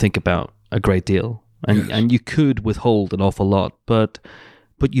something that you think about a great deal. And Yes. and you could withhold an awful lot, but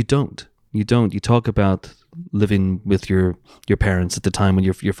you don't. You don't. You talk about living with your parents at the time when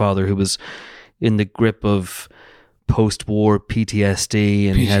your father, who was in the grip of post-war PTSD,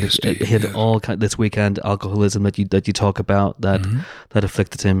 and he had all this weekend alcoholism that you talk about that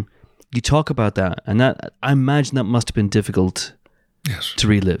afflicted him. You talk about that, and that, I imagine that must have been difficult to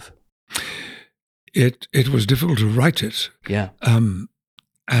relive. It was difficult to write it. Yeah.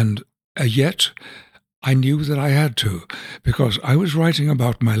 And yet I knew that I had to, because I was writing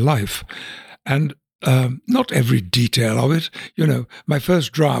about my life, and not every detail of it. You know, my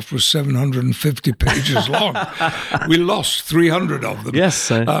first draft was 750 pages long. We lost 300 of them.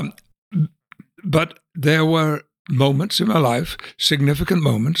 Yes. But there were moments in my life, significant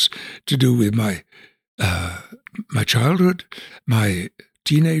moments, to do with my childhood, my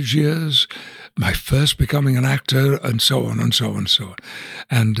teenage years, my first becoming an actor, and so on and so on and so on.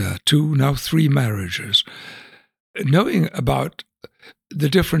 And 2, now 3 marriages. Knowing about the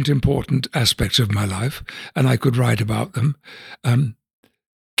different important aspects of my life, and I could write about them,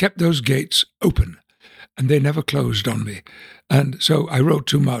 kept those gates open, and they never closed on me. And so I wrote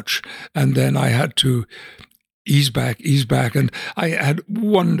too much, and then I had to ease back, and I had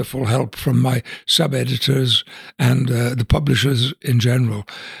wonderful help from my sub-editors and the publishers in general,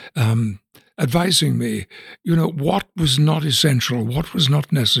 advising me, what was not essential, what was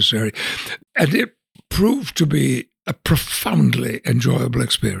not necessary. And it proved to be a profoundly enjoyable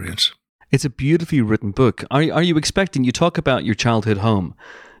experience. It's a beautifully written book. Are you expecting, you talk about your childhood home,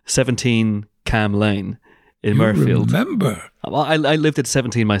 17 Cam Lane in You Murfield. remember? Well, I lived at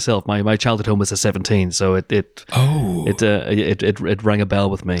 17 myself. My childhood home was at 17, so it rang a bell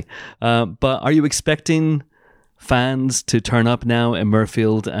with me. But are you expecting fans to turn up now in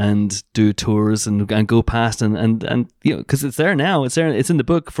Murfield and do tours and go past and you know, because it's there now, it's in the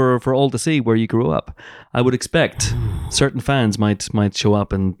book for all to see where you grew up. I would expect certain fans might show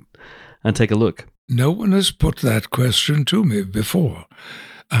up and take a look. No one has put that question to me before,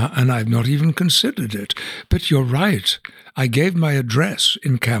 and I've not even considered it. But you're right. I gave my address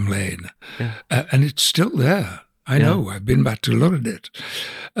in Cam Lane, and it's still there. I know. I've been back to look at it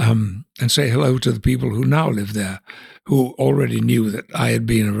and say hello to the people who now live there, who already knew that I had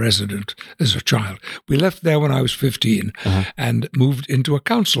been a resident as a child. We left there when I was 15 and moved into a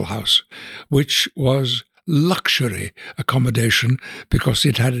council house, which was luxury accommodation because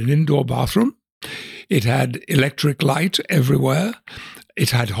it had an indoor bathroom. It had electric light everywhere. It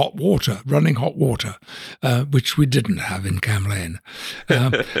had hot water, running hot water, which we didn't have in Cam Lane.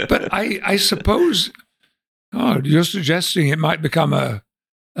 But I suppose... Oh, you're suggesting it might become a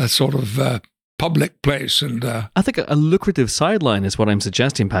sort of public place, and I think a lucrative sideline is what I'm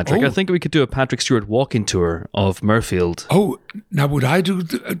suggesting, Patrick. Oh. I think we could do a Patrick Stewart walking tour of Murfield. Oh, now would I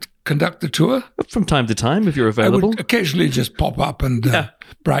conduct the tour? From time to time, if you're available. I would occasionally just pop up and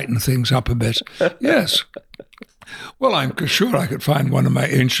brighten things up a bit. Yes. Well, I'm sure I could find one of my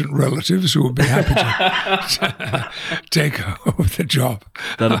ancient relatives who would be happy to take over the job.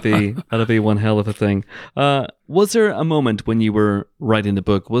 That'd be one hell of a thing. Was there a moment when you were writing the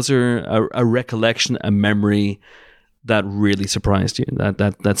book? Was there a recollection, a memory that really surprised you?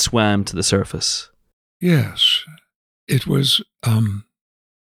 That swam to the surface? Yes, it was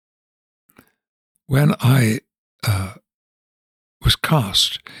when I was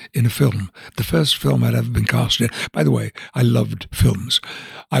cast in a film, the first film I'd ever been cast in. By the way, I loved films.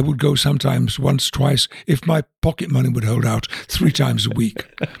 I would go sometimes once, twice, if my pocket money would hold out, 3 times a week.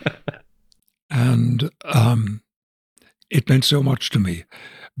 And it meant so much to me.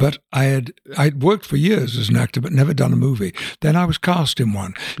 But I'd worked for years as an actor, but never done a movie. Then I was cast in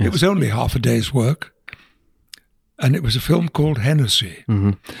one. Yes. It was only half a day's work. And it was a film called Hennessy.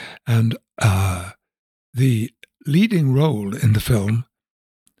 Mm-hmm. And the leading role in the film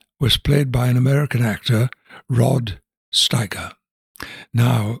was played by an American actor, Rod Steiger.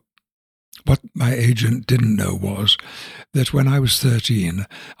 Now, what my agent didn't know was that when I was 13,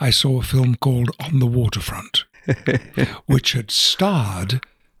 I saw a film called On the Waterfront, which had starred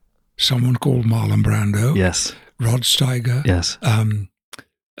someone called Marlon Brando, yes, Rod Steiger, yes,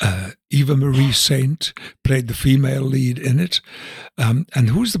 Eva Marie Saint played the female lead in it. And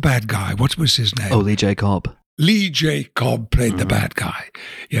who's the bad guy? What was his name? Oh, Lee J. Cobb. Lee J. Cobb played the bad guy.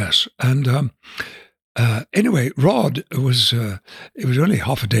 Yes. And anyway, Rod was, it was only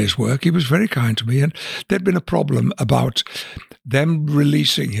half a day's work. He was very kind to me. And there'd been a problem about them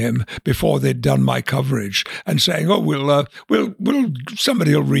releasing him before they'd done my coverage and saying, oh, we'll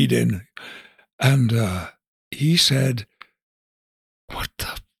somebody will read in. And he said, what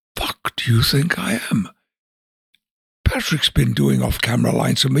the fuck do you think I am? Patrick's been doing off-camera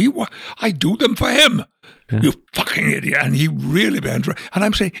lines for me. I do them for him. Yeah. You fucking idiot. And he really bent. And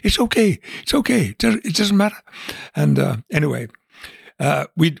I'm saying, it's okay. It's okay. It doesn't matter. And anyway,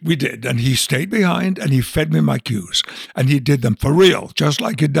 we did. And he stayed behind and he fed me my cues. And he did them for real, just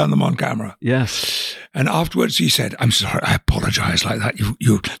like he'd done them on camera. Yes. And afterwards he said, I'm sorry, I apologize like that.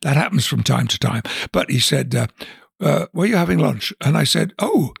 That happens from time to time. But he said, were you having lunch? And I said,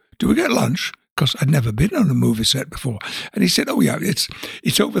 oh, do we get lunch? Because I'd never been on a movie set before. And he said, oh, yeah,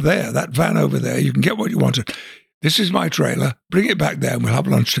 it's over there, that van over there. You can get what you wanted. This is my trailer. Bring it back there and we'll have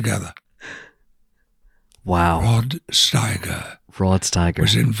lunch together. Wow. Rod Steiger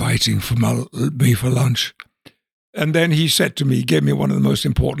was inviting me for lunch. And then he said to me, he gave me one of the most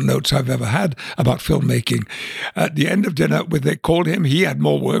important notes I've ever had about filmmaking. At the end of dinner, when they called him, he had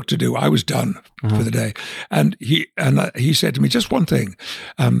more work to do. I was done for the day. And he said to me, just one thing.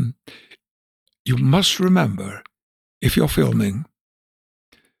 You must remember, if you're filming,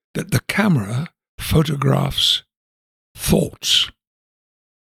 that the camera photographs thoughts.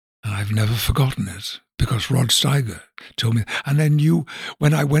 And I've never forgotten it because Rod Steiger told me. And I knew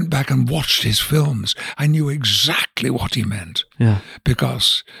when I went back and watched his films, I knew exactly what he meant. Yeah.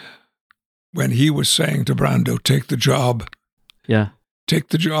 Because when he was saying to Brando, take the job. Yeah. Take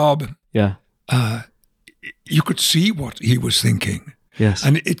the job. Yeah. You could see what he was thinking. Yes.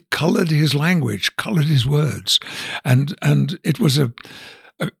 And it colored his language, colored his words. And it was a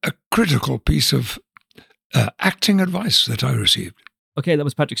critical piece of acting advice that I received. Okay, that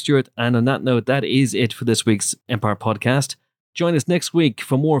was Patrick Stewart. And on that note, that is it for this week's Empire Podcast. Join us next week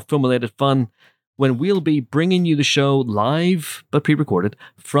for more film-related fun when we'll be bringing you the show live, but pre-recorded,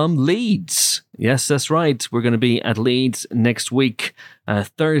 from Leeds. Yes, that's right. We're going to be at Leeds next week,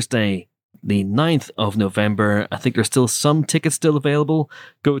 Thursday, the 9th of November. I think there's still some tickets still available.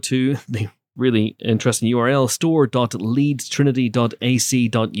 Go to the really interesting URL,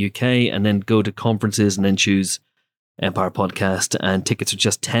 store.leedstrinity.ac.uk, and then go to conferences and then choose Empire Podcast, and tickets are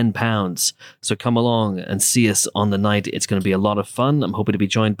just £10. So come along and see us on the night. It's going to be a lot of fun. I'm hoping to be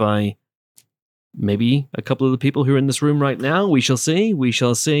joined by maybe a couple of the people who are in this room right now. We shall see.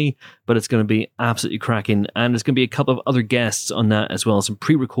 But it's going to be absolutely cracking. And there's going to be a couple of other guests on that as well. Some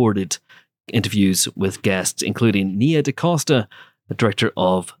pre-recorded interviews with guests, including Nia DaCosta, the director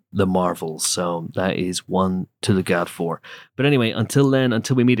of The Marvels. So that is one to look out for. But anyway, until then,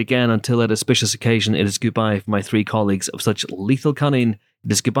 until we meet again, until that auspicious occasion, it is goodbye from my three colleagues of such lethal cunning.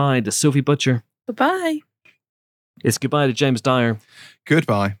 It is goodbye to Sophie Butcher. Goodbye. It's goodbye to James Dyer.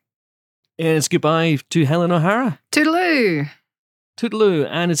 Goodbye. And it's goodbye to Helen O'Hara. Toodaloo. Toodaloo.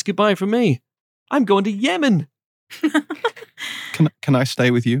 And it's goodbye from me. I'm going to Yemen. Can I stay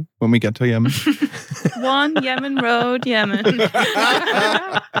with you when we get to Yemen? 1 Yemen Road, Yemen.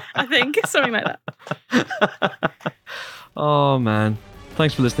 I think something like that. Oh man.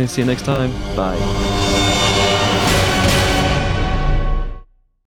 Thanks for listening. See you next time. Bye.